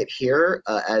exciting to see it here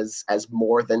as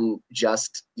more than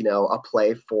just, a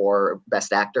play for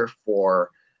Best Actor for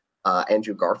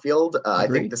Andrew Garfield. I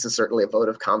think this is certainly a vote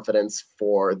of confidence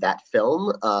for that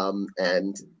film.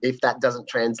 And if that doesn't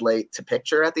translate to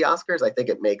picture at the Oscars, I think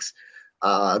it makes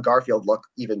Garfield look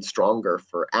even stronger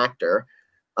for actor.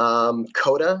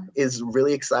 Coda is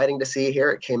really exciting to see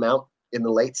here. It came out in the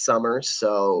late summer,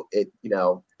 so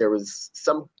there was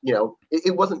some,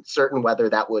 it wasn't certain whether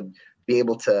that would be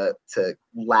able to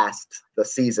last the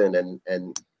season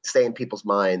and stay in people's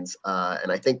minds.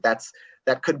 And I think that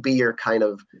could be your kind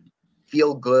of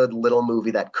feel-good little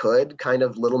movie that could kind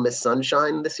of Little Miss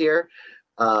Sunshine this year.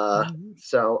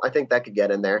 So I think that could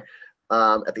get in there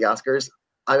at the Oscars.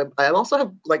 I also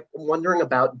have like wondering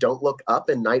about Don't Look Up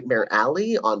and Nightmare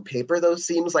Alley. On paper, those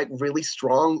seems like really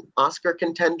strong Oscar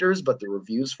contenders, but the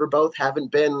reviews for both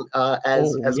haven't been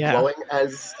as glowing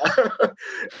as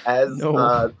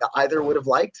either would have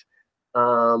liked.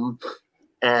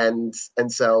 And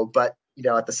so, but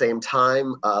at the same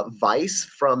time, Vice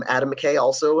from Adam McKay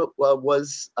also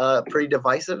was pretty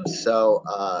divisive. So,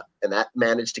 and that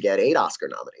managed to get 8 Oscar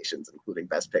nominations, including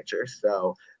Best Picture.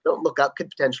 So Don't Look Up could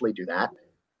potentially do that.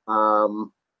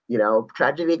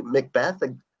 Tragedy of Macbeth,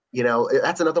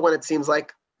 that's another one. It seems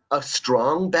like a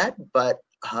strong bet, but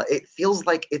it feels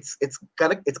like it's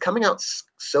coming out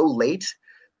so late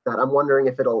that I'm wondering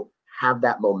if it'll have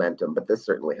that momentum, but this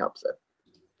certainly helps it.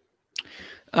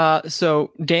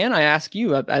 So Dan, I ask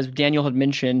you, as Daniel had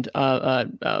mentioned,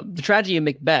 the Tragedy of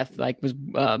Macbeth was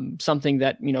something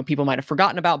that people might have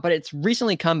forgotten about, but it's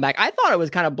recently come back. I thought it was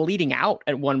kind of bleeding out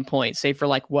at one point, say for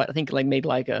made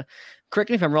a. Correct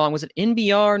me if I'm wrong. Was it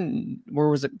NBR or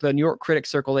was it the New York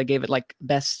Critics Circle? They gave it like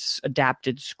best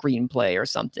adapted screenplay or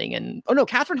something. And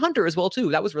Catherine Hunter as well too.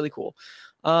 That was really cool.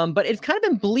 But it's kind of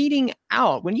been bleeding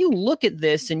out. When you look at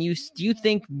this and you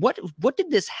think what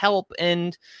did this help,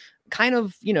 and kind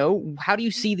of how do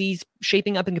you see these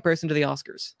shaping up in comparison to the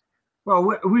Oscars?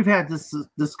 Well, we've had this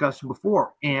discussion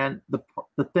before, and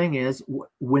the thing is,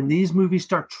 when these movies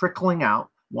start trickling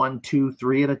out 1, 2,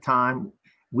 3 at a time,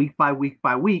 week by week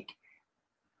by week,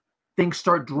 things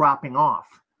start dropping off.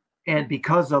 And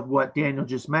because of what Daniel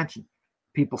just mentioned,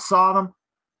 people saw them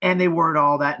and they weren't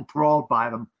all that enthralled by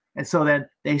them. And so then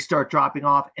they start dropping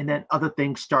off, and then other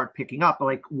things start picking up.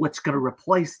 Like, what's going to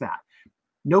replace that?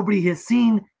 Nobody has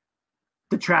seen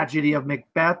The Tragedy of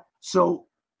Macbeth, so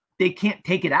they can't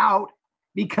take it out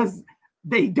because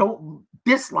they don't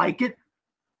dislike it.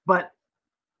 But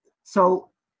so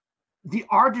the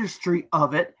artistry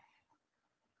of it,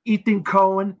 Ethan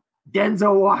Coen,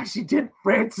 Denzel Washington,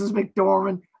 Frances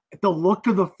McDormand, the look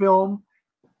of the film,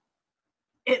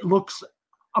 it looks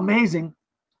amazing.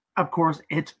 of course,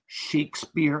 it's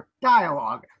Shakespeare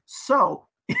dialogue. So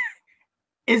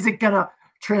is it going to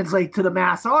translate to the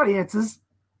mass audiences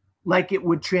like it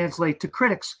would translate to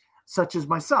critics such as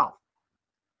myself?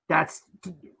 That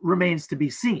remains to be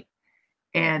seen.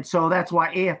 And so that's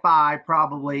why AFI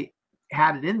probably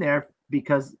had it in there,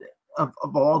 because of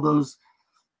all those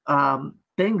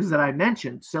things that I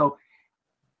mentioned. So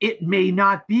it may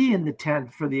not be in the 10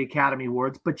 for the Academy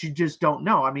Awards, but you just don't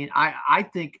know. I mean, I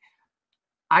think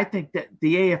that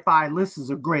the AFI list is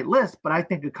a great list, but I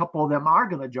think a couple of them are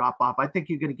going to drop off. I think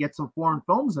you're going to get some foreign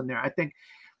films in there. I think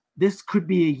this could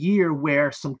be a year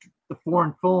where the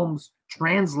foreign films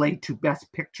translate to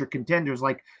Best Picture contenders,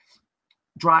 like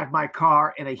Drive My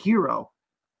Car and A Hero,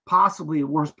 possibly a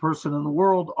Worst Person in the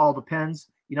World. All depends.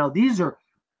 These are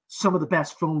some of the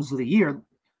best films of the year.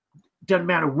 Doesn't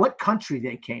matter what country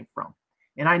they came from.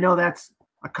 And I know that's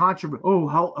a controversy. Oh,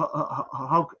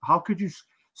 how could you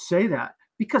say that?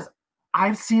 Because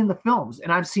I've seen the films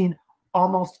and I've seen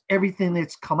almost everything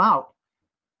that's come out,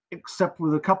 except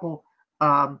with a couple.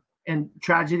 And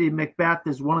Tragedy of Macbeth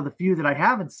is one of the few that I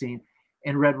haven't seen,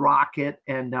 and Red Rocket.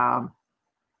 And I'm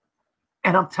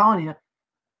telling you,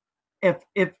 if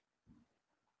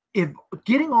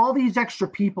getting all these extra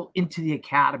people into the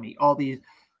Academy,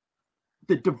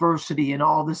 the diversity and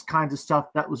all this kinds of stuff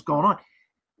that was going on,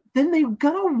 then they're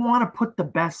going to want to put the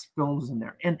best films in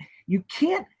there. And you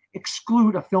can't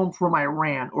exclude a film from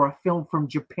Iran or a film from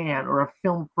Japan or a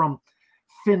film from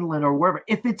Finland or wherever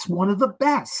if it's one of the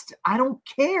best. I don't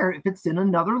care if it's in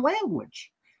another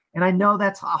language. And I know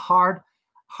that's a hard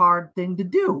thing to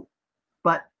do,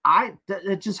 but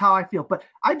that's just how I feel. But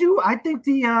I think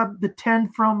the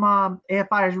 10 from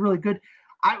AFI is really good.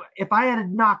 If I had to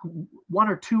knock one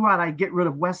or two out, I'd get rid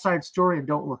of West Side Story and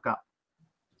Don't Look Up.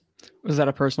 Was that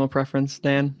a personal preference,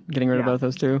 Dan? Getting rid of both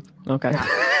those two? Okay.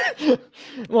 Yeah.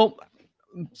 Well,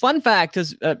 fun fact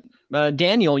is,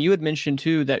 Daniel, you had mentioned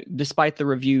too that despite the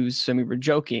reviews, and we were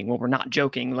joking. Well, we're not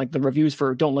joking. Like, the reviews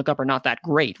for Don't Look Up are not that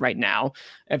great right now.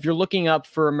 If you're looking up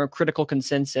for a critical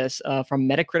consensus from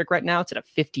Metacritic right now, it's at a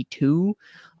 52.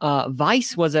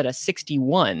 Vice was at a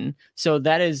 61. So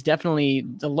that is definitely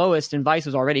the lowest. And Vice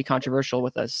was already controversial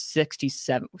with a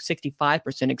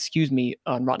 65%,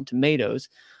 on Rotten Tomatoes.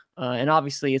 And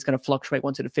obviously, it's going to fluctuate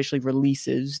once it officially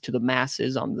releases to the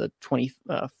masses on the 24th.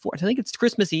 I think it's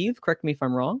Christmas Eve. Correct me if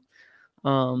I'm wrong.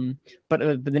 But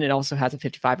then it also has a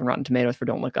 55 in Rotten Tomatoes for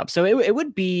Don't Look Up. So it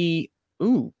would be,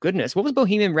 ooh, goodness. What was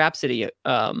Bohemian Rhapsody?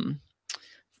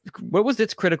 What was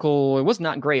its critical? It was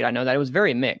not great. I know that it was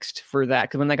very mixed for that,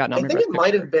 because when they got nominated, I think it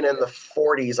might have been in the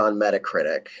 40s on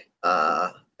Metacritic.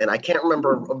 And I can't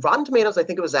remember. Rotten Tomatoes, I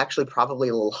think it was actually probably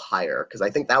a little higher, because I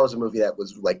think that was a movie that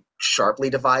was like sharply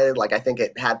divided. Like, I think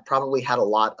it probably had a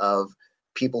lot of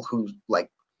people who like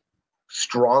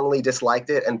strongly disliked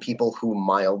it and people who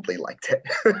mildly liked it.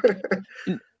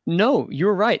 No,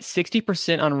 you're right.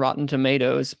 60% on Rotten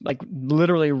Tomatoes, like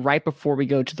literally right before we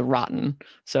go to the Rotten.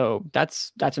 So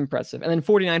that's impressive. And then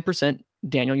 49%,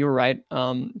 Daniel, you were right.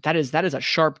 That is a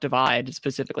sharp divide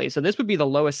specifically. So this would be the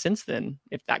lowest since then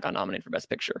if that got nominated for Best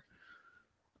Picture.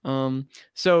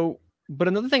 But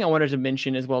another thing I wanted to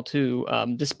mention as well too,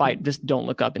 despite just Don't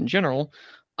Look Up in general,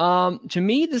 to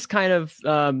me, this kind of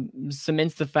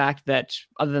cements the fact that,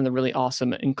 other than the really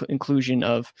awesome inclusion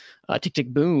of Tick, Tick,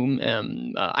 Boom,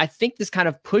 I think this kind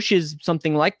of pushes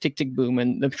something like Tick, Tick, Boom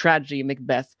and The Tragedy of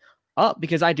Macbeth up,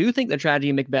 because I do think The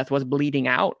Tragedy of Macbeth was bleeding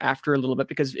out after a little bit,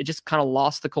 because it just kind of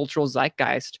lost the cultural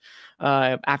zeitgeist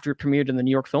after it premiered in the New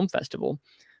York Film Festival.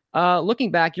 Looking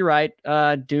back, you're right.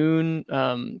 Dune,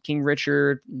 King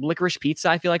Richard, Licorice Pizza,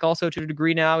 I feel like also to a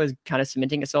degree now is kind of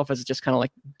cementing itself as just kind of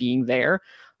like being there.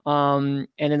 And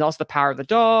then also The Power of the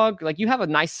Dog. Like, you have a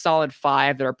nice solid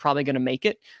 5 that are probably going to make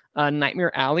it.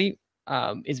 Nightmare Alley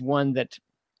is one that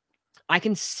I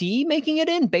can see making it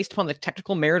in based upon the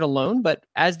technical merit alone, but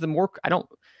as the more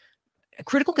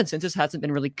critical consensus hasn't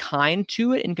been really kind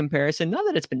to it in comparison. Not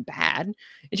that it's been bad.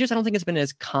 It's just I don't think it's been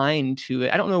as kind to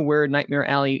it. I don't know where Nightmare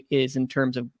Alley is in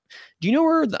terms of. Do you know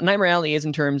where the Nightmare Alley is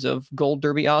in terms of Gold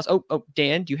Derby odds? Oh,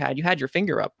 Dan, you had your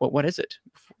finger up. What is it?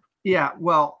 Yeah,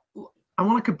 well, I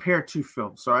want to compare two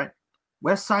films. All right,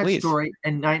 West Side Story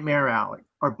and Nightmare Alley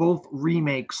are both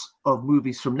remakes of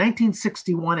movies from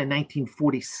 1961 and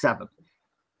 1947.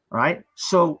 All right,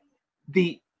 so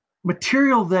the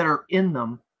material that are in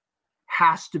them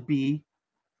has to be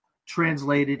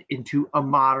translated into a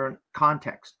modern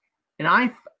context. And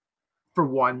I, for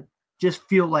one, just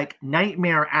feel like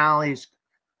Nightmare Alley's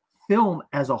film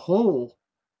as a whole,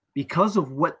 because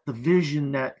of what the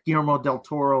vision that Guillermo del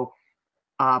Toro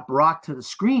brought to the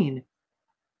screen,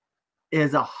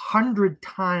 is 100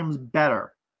 times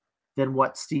better than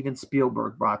what Steven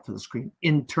Spielberg brought to the screen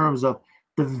in terms of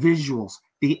the visuals,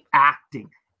 the acting,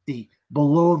 the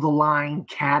below the line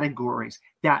categories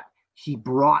that he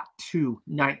brought to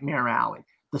Nightmare Alley.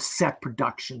 The set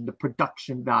production, the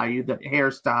production value, the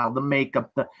hairstyle, the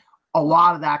makeup, a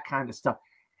lot of that kind of stuff.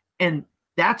 And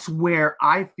that's where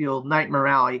I feel Nightmare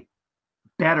Alley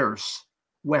betters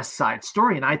West Side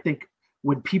Story. And I think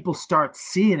when people start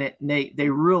seeing it and they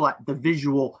realize the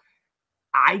visual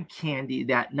eye candy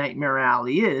that Nightmare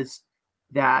Alley is,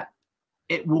 that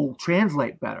it will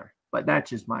translate better. But that's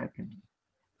just my opinion.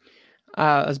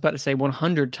 I was about to say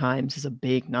 100 times is a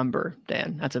big number,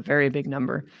 Dan. That's a very big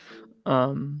number.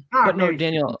 But no,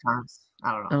 Daniel.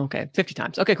 I don't know. Okay, 50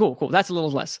 times. Okay, cool. That's a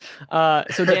little less.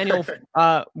 So Daniel,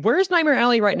 where's Nightmare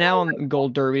Alley right now on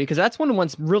Gold Derby? Because that's one of the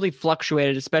ones really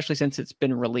fluctuated, especially since it's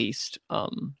been released.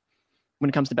 When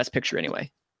it comes to Best Picture,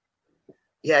 anyway.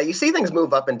 Yeah, you see things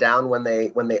move up and down when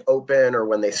they open or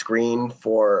when they screen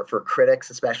for critics,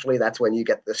 especially. That's when you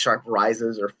get the sharp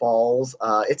rises or falls.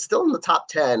 It's still in the top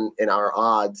 10 in our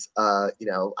odds.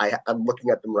 I'm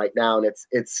looking at them right now, and it's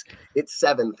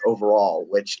 7th overall,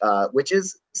 which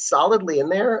is solidly in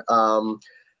there.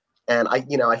 And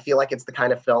I feel like it's the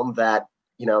kind of film that,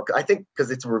 I think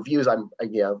because its reviews,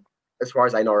 as far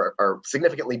as I know, are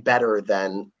significantly better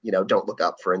than Don't Look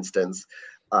Up, for instance.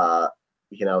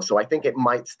 So I think it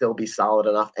might still be solid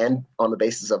enough, and on the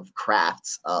basis of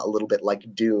crafts, a little bit like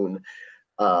Dune,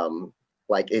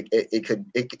 it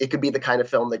could be the kind of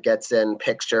film that gets in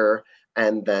picture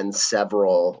and then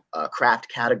several craft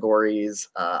categories.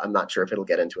 I'm not sure if it'll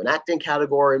get into an acting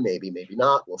category, maybe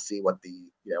not. We'll see what the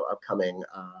upcoming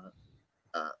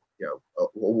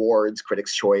awards,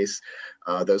 Critics' Choice,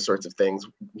 those sorts of things.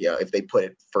 If they put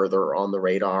it further on the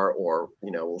radar, or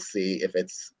we'll see if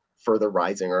it's further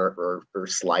rising or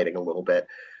sliding a little bit.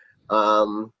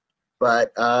 I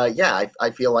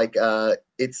feel like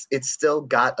it's still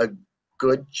got a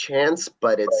good chance,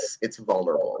 but it's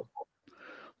vulnerable.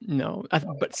 No,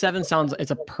 but 7 sounds,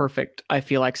 it's a perfect, I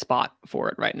feel like, spot for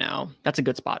it right now. That's a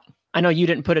good spot. I know you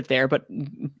didn't put it there, but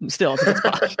still, it's a good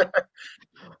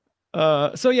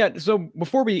spot. So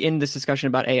before we end this discussion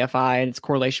about AFI and its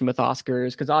correlation with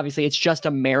Oscars, because obviously it's just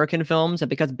American films, and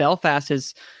because Belfast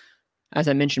is, as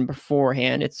I mentioned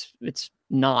beforehand, it's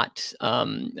not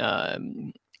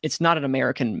an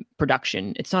American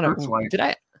production. It's not I'm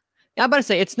about to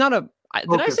say it's not a.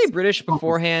 Did I say British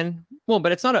beforehand? Well,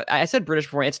 but it's not I said British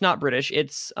beforehand. It's not British.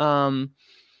 It's Irish.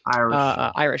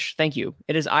 Irish. Thank you.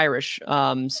 It is Irish.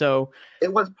 So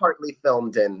it was partly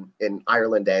filmed in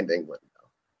Ireland and England.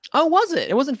 Oh, was it?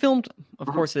 It wasn't filmed. Of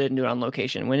course, they didn't do it on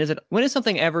location. When is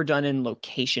something ever done in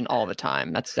location all the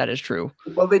time? That is true.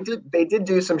 Well, they did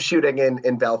do some shooting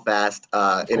in Belfast,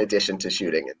 in addition to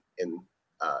shooting in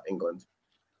England.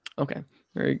 Okay,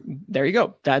 there you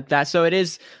go. That so it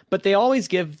is. But they always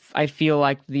give. I feel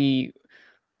like they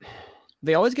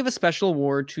always give a special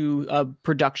award to a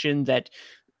production that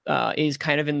is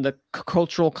kind of in the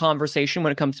cultural conversation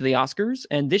when it comes to the Oscars.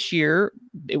 And this year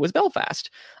it was Belfast.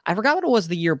 I forgot what it was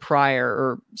the year prior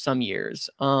or some years.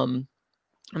 I'm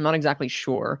not exactly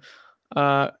sure.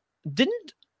 I'm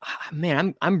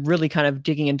really kind of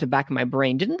digging into back of my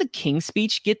brain. Didn't the King's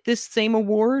Speech get this same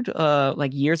award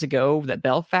like years ago that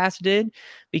Belfast did?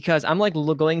 Because I'm like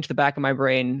going to the back of my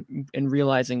brain and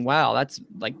realizing, wow, that's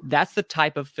the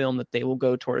type of film that they will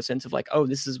go toward a sense of like, oh,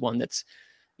 this is one that's,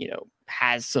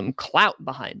 has some clout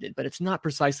behind it, but it's not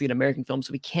precisely an American film,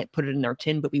 so we can't put it in our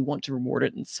tin, but we want to reward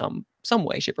it in some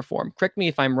way, shape, or form. Correct me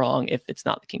if I'm wrong, if it's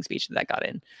not the King's Speech that got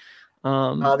in.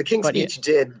 The King's Speech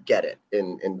did get it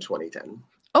in 2010.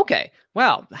 Okay.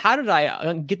 Wow. How did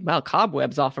I get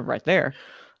cobwebs off of right there?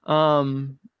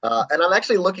 And I'm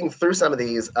actually looking through some of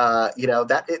these.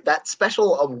 That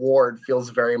special award feels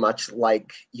very much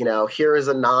like, here is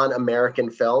a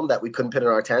non-American film that we couldn't put in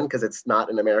our 10 because it's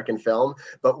not an American film,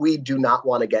 but we do not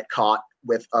want to get caught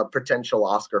with a potential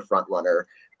Oscar frontrunner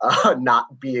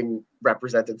not being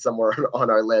represented somewhere on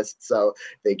our list. So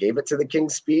they gave it to the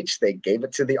King's Speech. They gave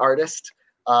it to The Artist.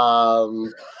 Yeah.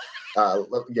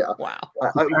 Wow.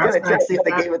 I'm gonna check see if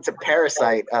they gave it to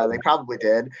Parasite. They probably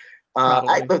did.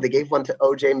 They gave one to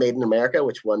OJ Made in America,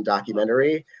 which won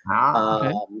documentary.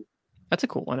 Okay. That's a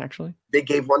cool one, actually. They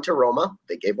gave one to Roma.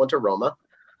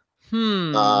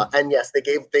 And yes, they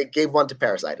gave one to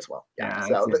Parasite as well. Yeah.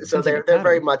 So they're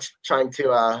very much trying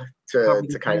to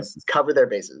kind of cover their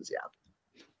bases. Yeah.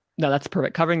 No, that's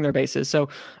perfect. Covering their bases. So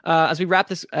as we wrap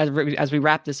this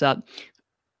up,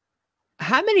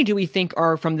 how many do we think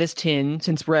are from this 10,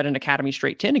 since we're at an Academy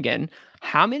Straight 10 again,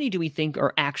 how many do we think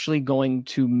are actually going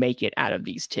to make it out of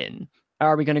these 10?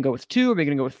 Are we going to go with 2? Are we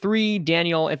going to go with 3?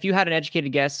 Daniel, if you had an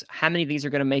educated guess, how many of these are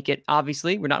going to make it?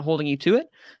 Obviously, we're not holding you to it.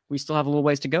 We still have a little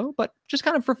ways to go, but just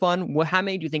kind of for fun, how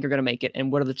many do you think are going to make it?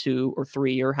 And what are the 2 or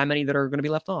 3 or how many that are going to be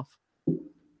left off?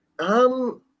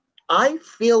 I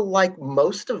feel like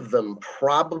most of them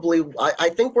probably, I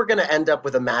think we're going to end up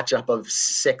with a matchup of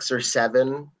 6 or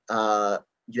 7,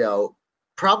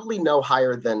 probably no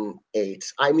higher than 8.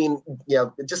 I mean,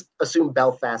 just assume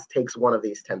Belfast takes one of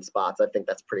these 10 spots. I think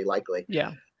that's pretty likely.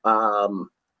 Yeah.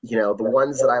 The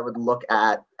ones that I would look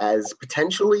at as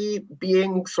potentially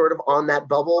being sort of on that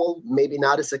bubble, maybe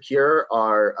not as secure,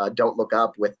 are Don't Look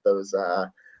Up with those,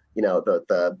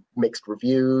 the mixed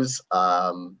reviews.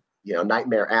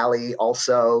 Nightmare Alley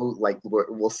also, like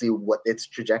we'll see what its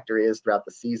trajectory is throughout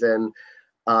the season.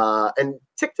 And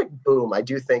Tick, Tick, Boom, I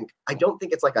don't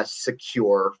think it's like a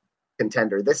secure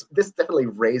contender. This definitely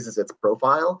raises its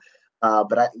profile,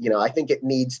 but I think it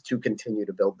needs to continue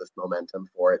to build this momentum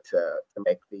for it to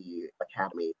make the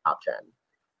Academy top 10.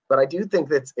 But I do think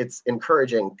that it's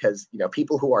encouraging because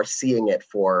people who are seeing it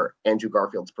for Andrew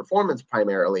Garfield's performance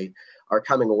primarily are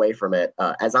coming away from it,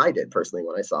 as I did personally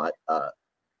when I saw it,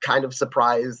 kind of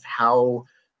surprised how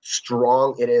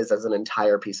strong it is as an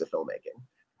entire piece of filmmaking.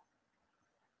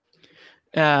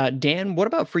 Dan, what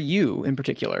about for you in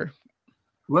particular?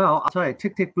 Well, I'll tell you,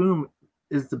 Tick, Tick, Boom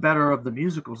is the better of the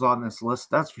musicals on this list,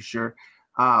 that's for sure,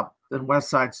 than West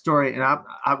Side Story. And I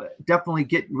definitely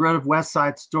get rid of West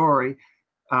Side Story.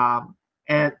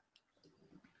 And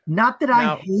not that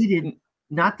I hated.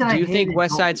 Not that I. Do you think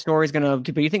West Side Story is going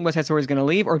to? Do you think West Side Story is going to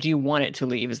leave, or do you want it to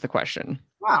leave? Is the question.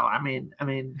 Well, I mean,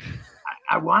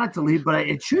 I want it to leave, but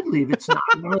it should leave. It's not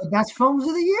one of the best films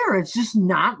of the year. It's just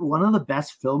not one of the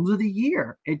best films of the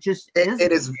year. It just isn't.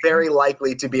 It is very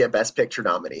likely to be a Best Picture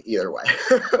nominee either way.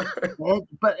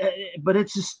 but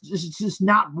it's just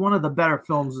not one of the better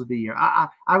films of the year. I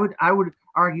would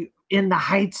argue In the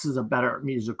Heights is a better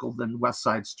musical than West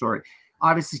Side Story.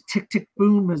 Obviously, Tick, Tick,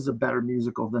 Boom is a better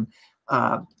musical than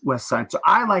West Side. So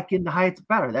I like In the Heights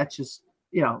better. That's just,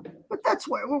 but that's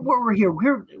what we're here.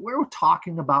 We're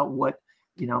talking about what,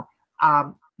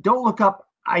 Don't Look Up.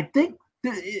 I think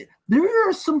there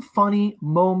are some funny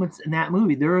moments in that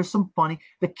movie.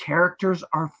 The characters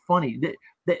are funny.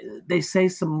 They say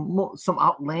some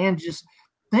outlandish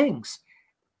things.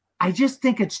 I just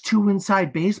think it's too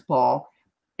inside baseball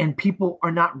and people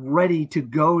are not ready to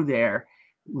go there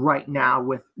right now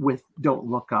with Don't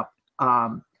Look Up.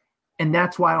 And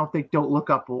that's why I don't think Don't Look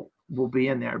Up will be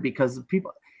in there, because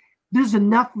there's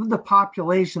enough of the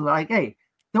population like, hey,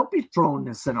 don't be throwing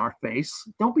this in our face.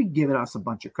 Don't be giving us a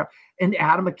bunch of crap. And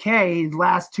Adam McKay, his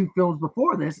last 2 films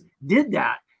before this, did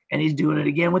that. And he's doing it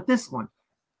again with this one.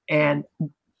 And,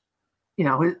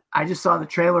 I just saw the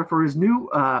trailer for his new,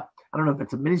 I don't know if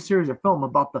it's a miniseries or film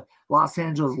about the Los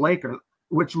Angeles Lakers,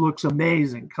 which looks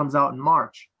amazing. Comes out in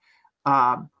March.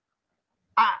 Other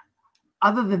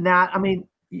than that, I mean,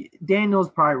 Daniel's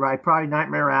probably right. Probably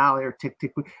Nightmare Alley or Tick,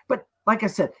 Tick. But like I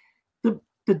said,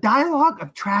 the dialogue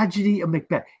of Tragedy of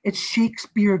Macbeth, it's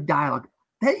Shakespeare dialogue.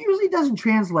 That usually doesn't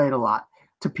translate a lot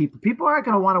to people. People aren't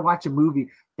going to want to watch a movie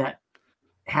that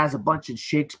has a bunch of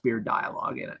Shakespeare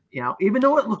dialogue in it. Even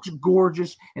though it looks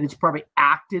gorgeous and it's probably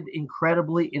acted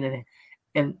incredibly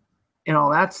and all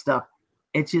that stuff,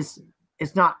 it's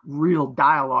not real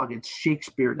dialogue. It's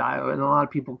Shakespeare dialogue, and a lot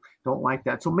of people don't like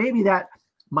that. So maybe that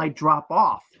might drop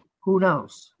off. Who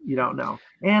knows? You don't know.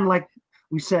 And like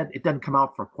we said, it doesn't come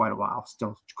out for quite a while.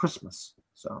 Still Christmas.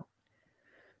 So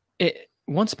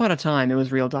once upon a time, it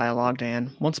was real dialogue,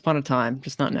 Dan. Once upon a time,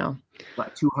 just not now.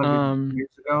 Like 200 years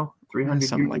ago, 300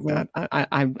 something years like ago? that.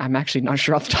 I'm actually not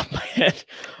sure off the top of my head.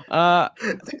 I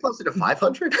think closer to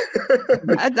 500.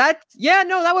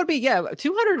 That would be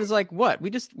 200 is like what we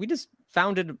just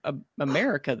founded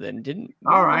America then, didn't?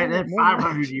 All right, then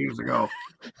 500 years ago.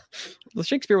 Well,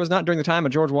 Shakespeare was not during the time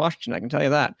of George Washington. I can tell you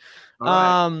that.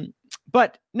 Right.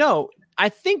 But no, I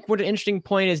think what an interesting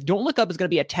point is, Don't Look Up is going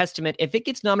to be a testament. If it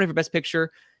gets nominated for Best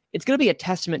Picture, it's going to be a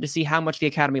testament to see how much the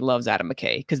Academy loves Adam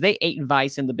McKay, because they ate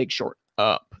Vice and The Big Short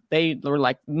up. They were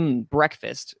like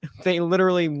breakfast. They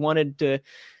literally wanted to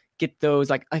get those.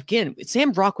 Like, again,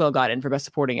 Sam Rockwell got in for Best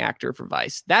Supporting Actor for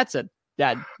Vice. That's a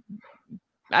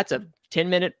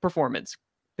 10-minute performance,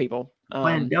 people.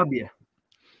 Plan W.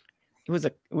 It was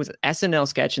an SNL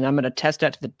sketch, and I'm going to test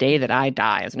that to the day that I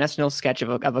die. As an SNL sketch of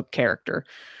a character.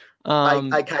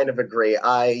 I kind of agree.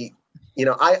 I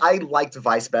liked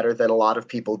Vice better than a lot of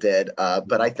people did,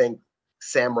 but I think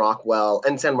Sam Rockwell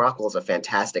is a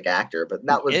fantastic actor, but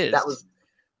that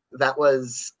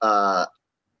was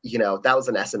that was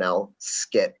an SNL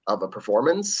skit of a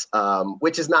performance,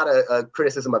 which is not a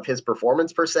criticism of his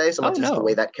performance per se, so much as the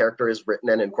way that character is written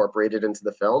and incorporated into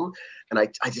the film. And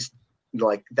I just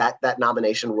like that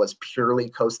nomination was purely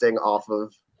coasting off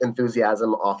of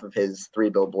enthusiasm off of his 3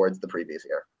 billboards the previous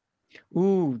year.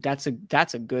 Ooh, that's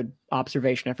a good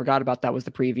observation. I forgot about that was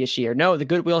the previous year. No, the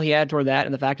goodwill he had toward that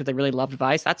and the fact that they really loved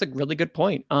Vice, that's a really good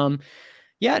point.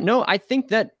 I think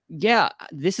that,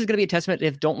 this is going to be a testament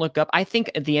if Don't Look Up. I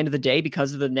think at the end of the day,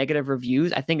 because of the negative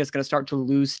reviews, I think it's going to start to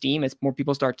lose steam as more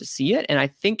people start to see it. And I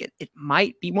think it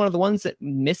might be one of the ones that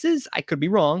misses. I could be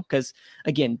wrong because,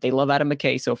 again, they love Adam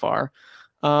McKay so far.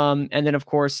 And then, of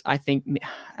course, I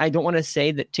don't want to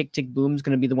say that Tick, Tick, Boom is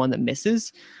going to be the one that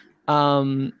misses.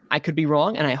 I could be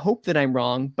wrong, and I hope that I'm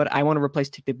wrong, but I want to replace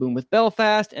Tick, Tick, Boom with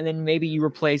Belfast, and then maybe you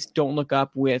replace Don't Look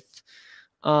Up with,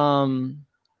 oh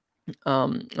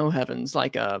heavens,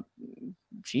 like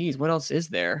what else is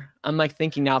there? I'm like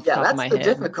thinking now off the top of my head. Yeah, that's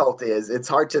the difficulty is it's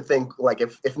hard to think, like,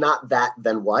 if not that,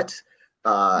 then what?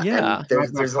 And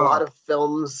there's a lot of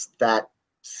films that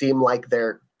seem like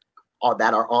that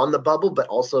are on the bubble, but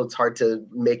also it's hard to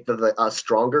make a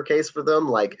stronger case for them,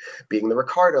 like Being the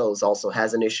Ricardos also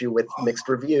has an issue with mixed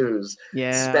reviews.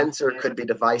 Spencer could be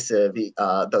divisive,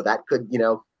 though that could,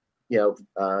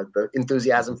 the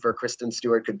enthusiasm for Kristen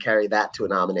Stewart could carry that to a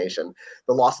nomination.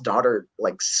 The Lost Daughter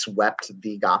swept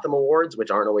the Gotham Awards, which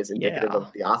aren't always indicative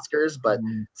of the Oscars, but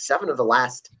 7 of the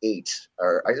last 8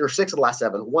 or 6 of the last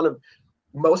 7,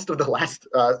 most of the last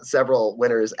several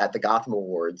winners at the Gotham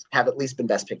Awards have at least been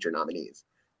Best Picture nominees.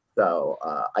 So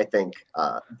I think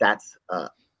that's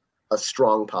a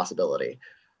strong possibility,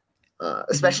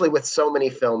 especially with so many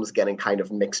films getting kind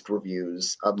of mixed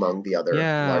reviews among the other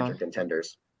larger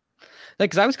contenders.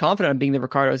 Because I was confident on Being the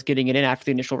Ricardos getting it in after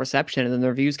the initial reception, and then the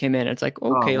reviews came in. And it's like,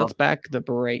 okay, let's back the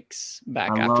brakes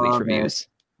after these reviews.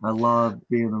 I love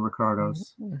Being the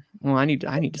Ricardos. Well, I need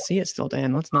to see it still,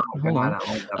 Dan. Let's not hold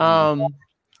on.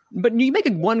 But you make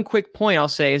one quick point, I'll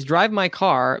say, is Drive My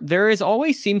Car. There is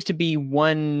always seems to be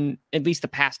one, at least the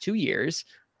past 2 years,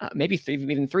 maybe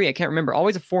even 3, I can't remember,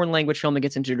 always a foreign language film that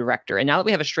gets into director. And now that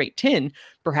we have a straight 10,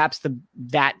 perhaps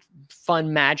that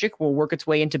fun magic will work its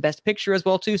way into Best Picture as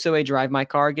well, too. So a Drive My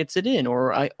Car gets it in,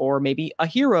 or maybe A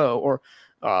Hero, or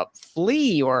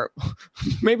Flea, or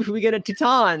maybe we get a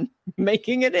Titan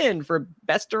making it in for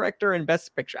Best Director and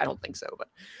Best Picture. I don't think so, but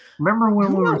remember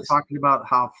when we were talking about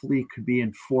how Flea could be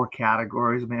in 4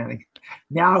 categories, Manny?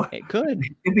 Now it could.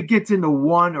 If it gets into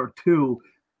 1 or 2,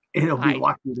 it'll be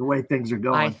lucky the way things are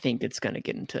going. I think it's going to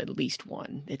get into at least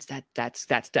 1. That's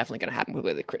definitely going to happen with the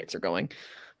way the critics are going.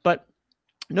 But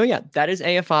no, that is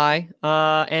AFI.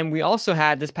 And we also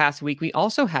had this past week.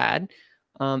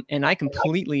 And I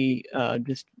completely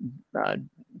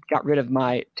got rid of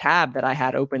my tab that I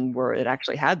had open where it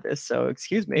actually had this. So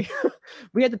excuse me.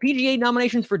 We had the PGA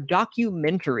nominations for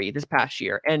documentary this past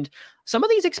year. And some of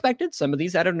these expected, some of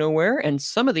these out of nowhere. And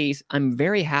some of these I'm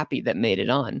very happy that made it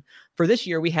on. For this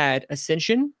year, we had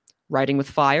Ascension, Riding with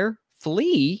Fire,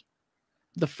 Flea,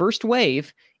 The First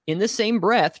Wave, in the same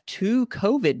breath, 2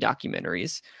 COVID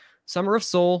documentaries, Summer of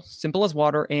Soul, Simple as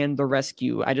Water, and The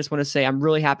Rescue. I just want to say I'm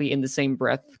really happy in the same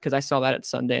breath because I saw that at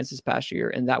Sundance this past year,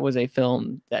 and that was a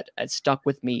film that has stuck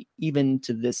with me even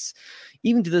to this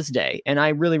day. And I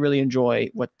really, really enjoy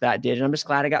what that did, and I'm just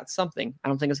glad I got something. I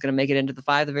don't think it's going to make it into the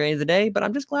 5 at the very end of the day, but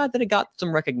I'm just glad that it got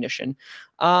some recognition.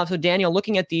 So Daniel,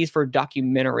 looking at these for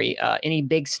documentary, any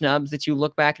big snubs that you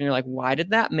look back and you're like, why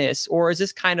did that miss? Or is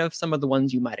this kind of some of the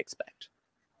ones you might expect?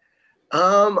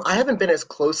 I haven't been as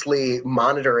closely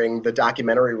monitoring the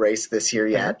documentary race this year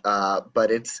yet,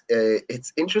 but it's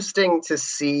interesting to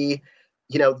see,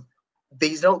 the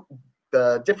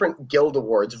different guild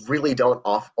awards really don't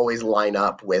always line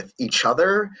up with each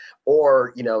other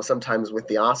or, sometimes with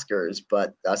the Oscars,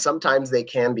 but sometimes they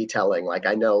can be telling. Like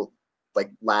I know, like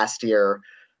last year,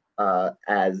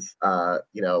 as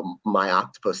My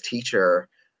Octopus Teacher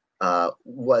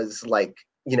was like,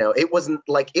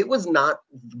 it was not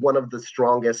one of the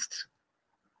strongest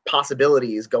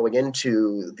possibilities going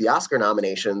into the Oscar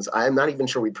nominations. I'm not even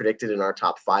sure we predicted in our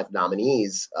top 5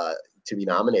 nominees to be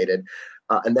nominated.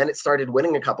 And then it started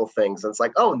winning a couple things. And it's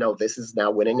like, oh no, this is now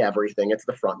winning everything. It's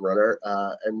the front runner.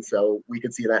 And so we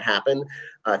could see that happen.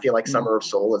 I feel like Summer of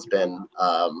Soul has been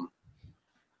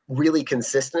really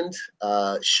consistent,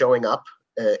 showing up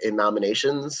in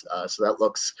nominations. So that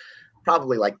looks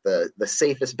probably like the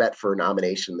safest bet for a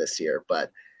nomination this year, but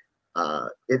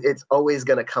it's always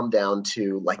going to come down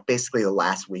to like basically the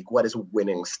last week. What is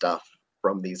winning stuff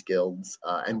from these guilds,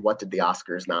 and what did the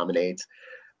Oscars nominate?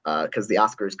 Because the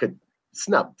Oscars could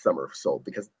snub Summer of Soul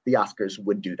because the Oscars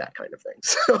would do that kind of thing.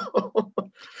 So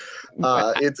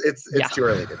it's too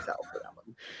early to tell for that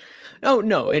one. Oh,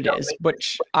 no, it is. But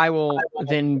I will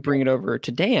then bring it over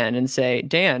to Dan and say,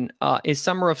 Dan, is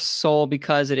Summer of Soul,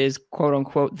 because it is quote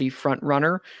unquote the front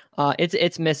runner,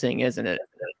 it's missing, isn't it?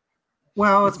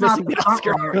 Well, it's not the front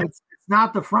runner. It's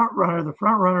not the front runner. The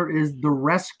front runner is The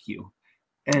Rescue.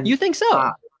 And you think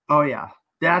so? Oh yeah,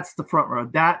 that's the front runner.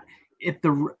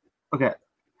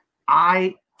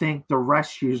 I think The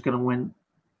Rescue is going to win.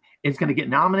 It's going to get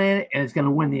nominated and it's going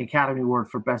to win the Academy Award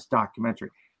for Best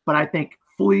Documentary. But I think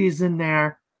Flea's in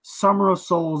there. Summer of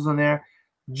Soul's in there.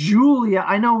 Julia.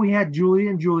 I know we had Julia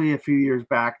and Julia a few years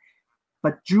back,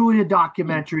 but Julia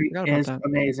documentary is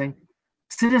amazing.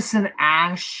 Citizen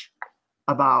Ash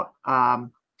about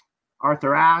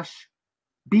Arthur Ashe.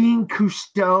 Being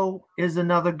Cousteau is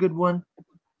another good one.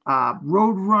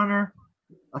 Roadrunner,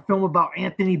 a film about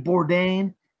Anthony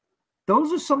Bourdain.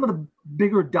 Those are some of the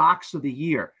bigger docs of the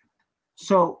year.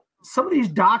 So some of these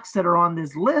docs that are on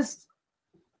this list,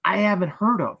 I haven't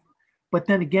heard of. But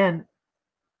then again,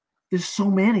 there's so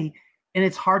many, and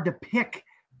it's hard to pick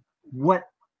what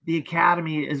the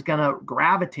Academy is going to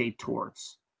gravitate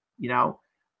towards, you know?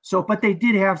 So, but they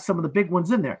did have some of the big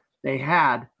ones in there. They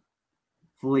had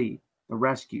Flea, The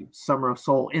Rescue, Summer of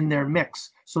Soul in their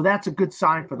mix. So that's a good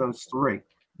sign for those three,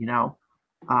 you know?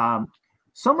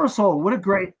 Summer of Soul, what a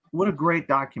great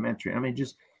documentary. I mean,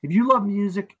 just if you love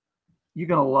music, you're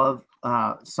going to love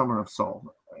Summer of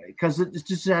Soul, because it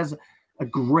just has a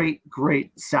great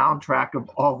soundtrack of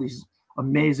all these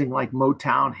amazing like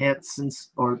Motown hits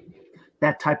or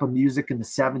that type of music in the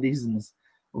 70s and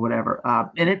whatever.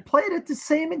 And it played at the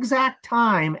same exact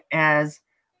time as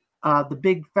the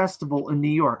big festival in New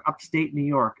York, upstate New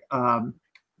York. Come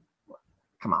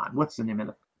on, what's the name of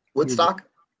it? Woodstock?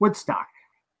 Woodstock.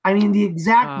 I mean, the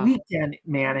exact weekend,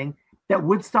 Manning, that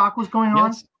Woodstock was going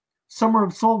on, Summer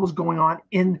of Soul was going on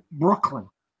in Brooklyn.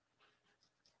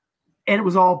 And it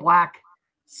was all black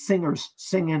singers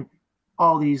singing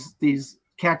all these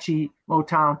catchy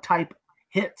Motown type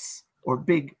hits or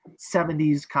big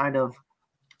 70s kind of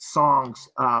songs.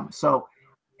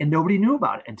 And nobody knew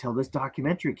about it until this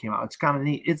documentary came out. It's kind of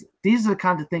neat. These are the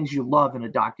kinds of things you love in a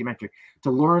documentary, to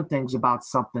learn things about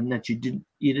something that you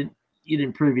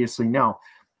didn't previously know.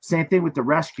 Same thing with The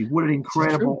Rescue. What an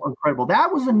incredible.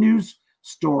 That was a news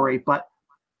story, but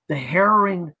the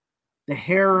herring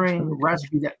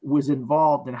rescue that was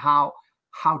involved and how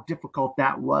difficult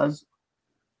that was.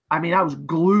 I mean, I was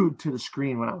glued to the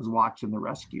screen when I was watching The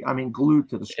Rescue. I mean, glued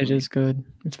to the screen. It is good.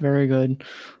 It's very good.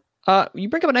 You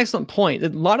bring up an excellent point. A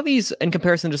lot of these, in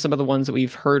comparison to some of the ones that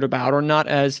we've heard about, are not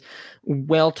as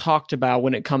well talked about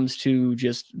when it comes to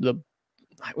just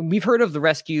we've heard of The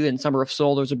Rescue and Summer of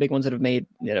Soul. Those are big ones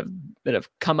that have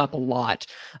come up a lot.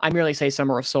 I merely say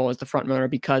Summer of Soul is the front runner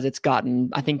because it's gotten,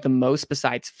 I think, the most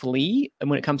besides Flea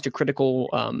when it comes to critical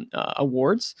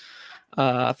awards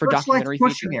for documentary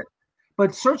feature.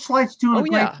 But Searchlight's doing a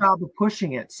great job of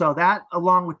pushing it. So that,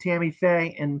 along with Tammy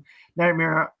Faye and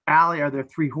Nightmare Alley, are their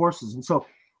three horses. And so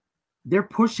they're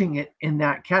pushing it in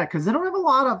that category because they don't have a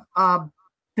lot of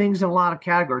things in a lot of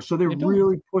categories. So they're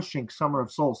really pushing Summer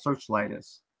of Soul. Searchlight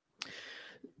is.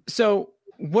 So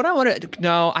what I want to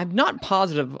know, I'm not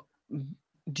positive.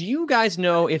 Do you guys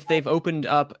know if they've opened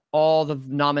up all the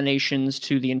nominations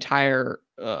to the entire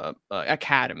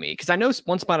Academy? Because I know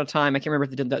once upon a time, I can't remember if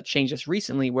they did that change just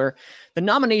recently, where the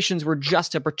nominations were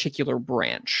just a particular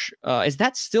branch. Is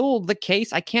that still the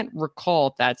case? I can't recall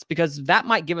if that's, because that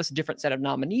might give us a different set of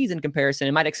nominees in comparison.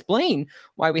 It might explain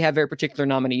why we have very particular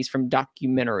nominees from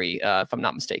documentary, if I'm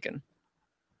not mistaken.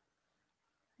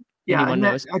 Yeah, and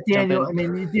Daniel, I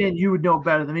mean, Dan, you would know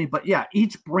better than me, but yeah,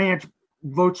 each branch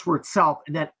votes for itself,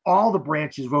 and then all the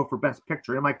branches vote for Best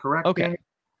Picture. Am I correct? Okay.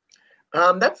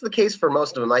 That's the case for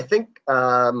most of them. I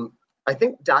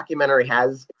think documentary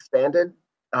has expanded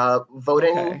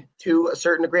voting to a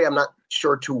certain degree. I'm not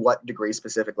sure to what degree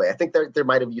specifically. I think there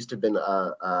might have used to have been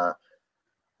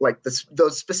like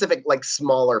those specific like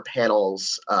smaller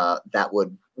panels that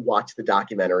would watch the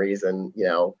documentaries and you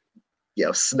know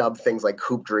snub things like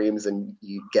Hoop Dreams and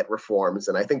you get reforms.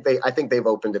 And I think they've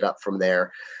opened it up from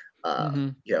there.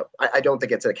 You know, I don't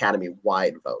think it's an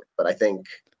Academy-wide vote, but I think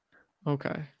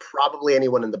probably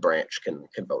anyone in the branch can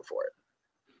vote for it.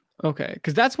 Okay,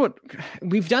 because that's what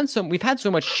we've done. We've had so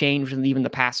much change in even the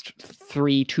past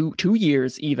two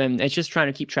years. Even it's just trying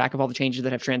to keep track of all the changes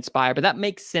that have transpired. But that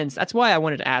makes sense. That's why I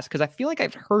wanted to ask, because I feel like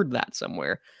I've heard that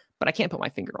somewhere, but I can't put my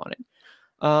finger on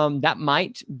it. That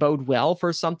might bode well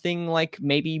for something like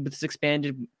maybe with this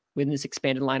expanded within this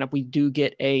expanded lineup, we do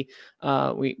get a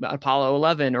Apollo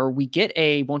 11, or we get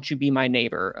a Won't You Be My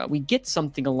Neighbor. We get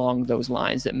something along those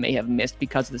lines that may have missed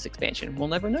because of this expansion. We'll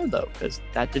never know, though, because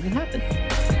that didn't happen.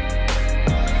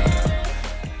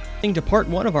 To part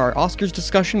 1 of our Oscars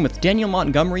discussion with Daniel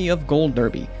Montgomery of Gold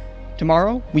Derby.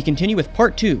 Tomorrow, we continue with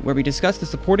part 2, where we discuss the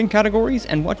supporting categories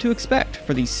and what to expect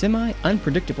for these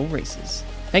semi-unpredictable races.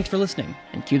 Thanks for listening,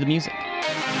 and cue the music.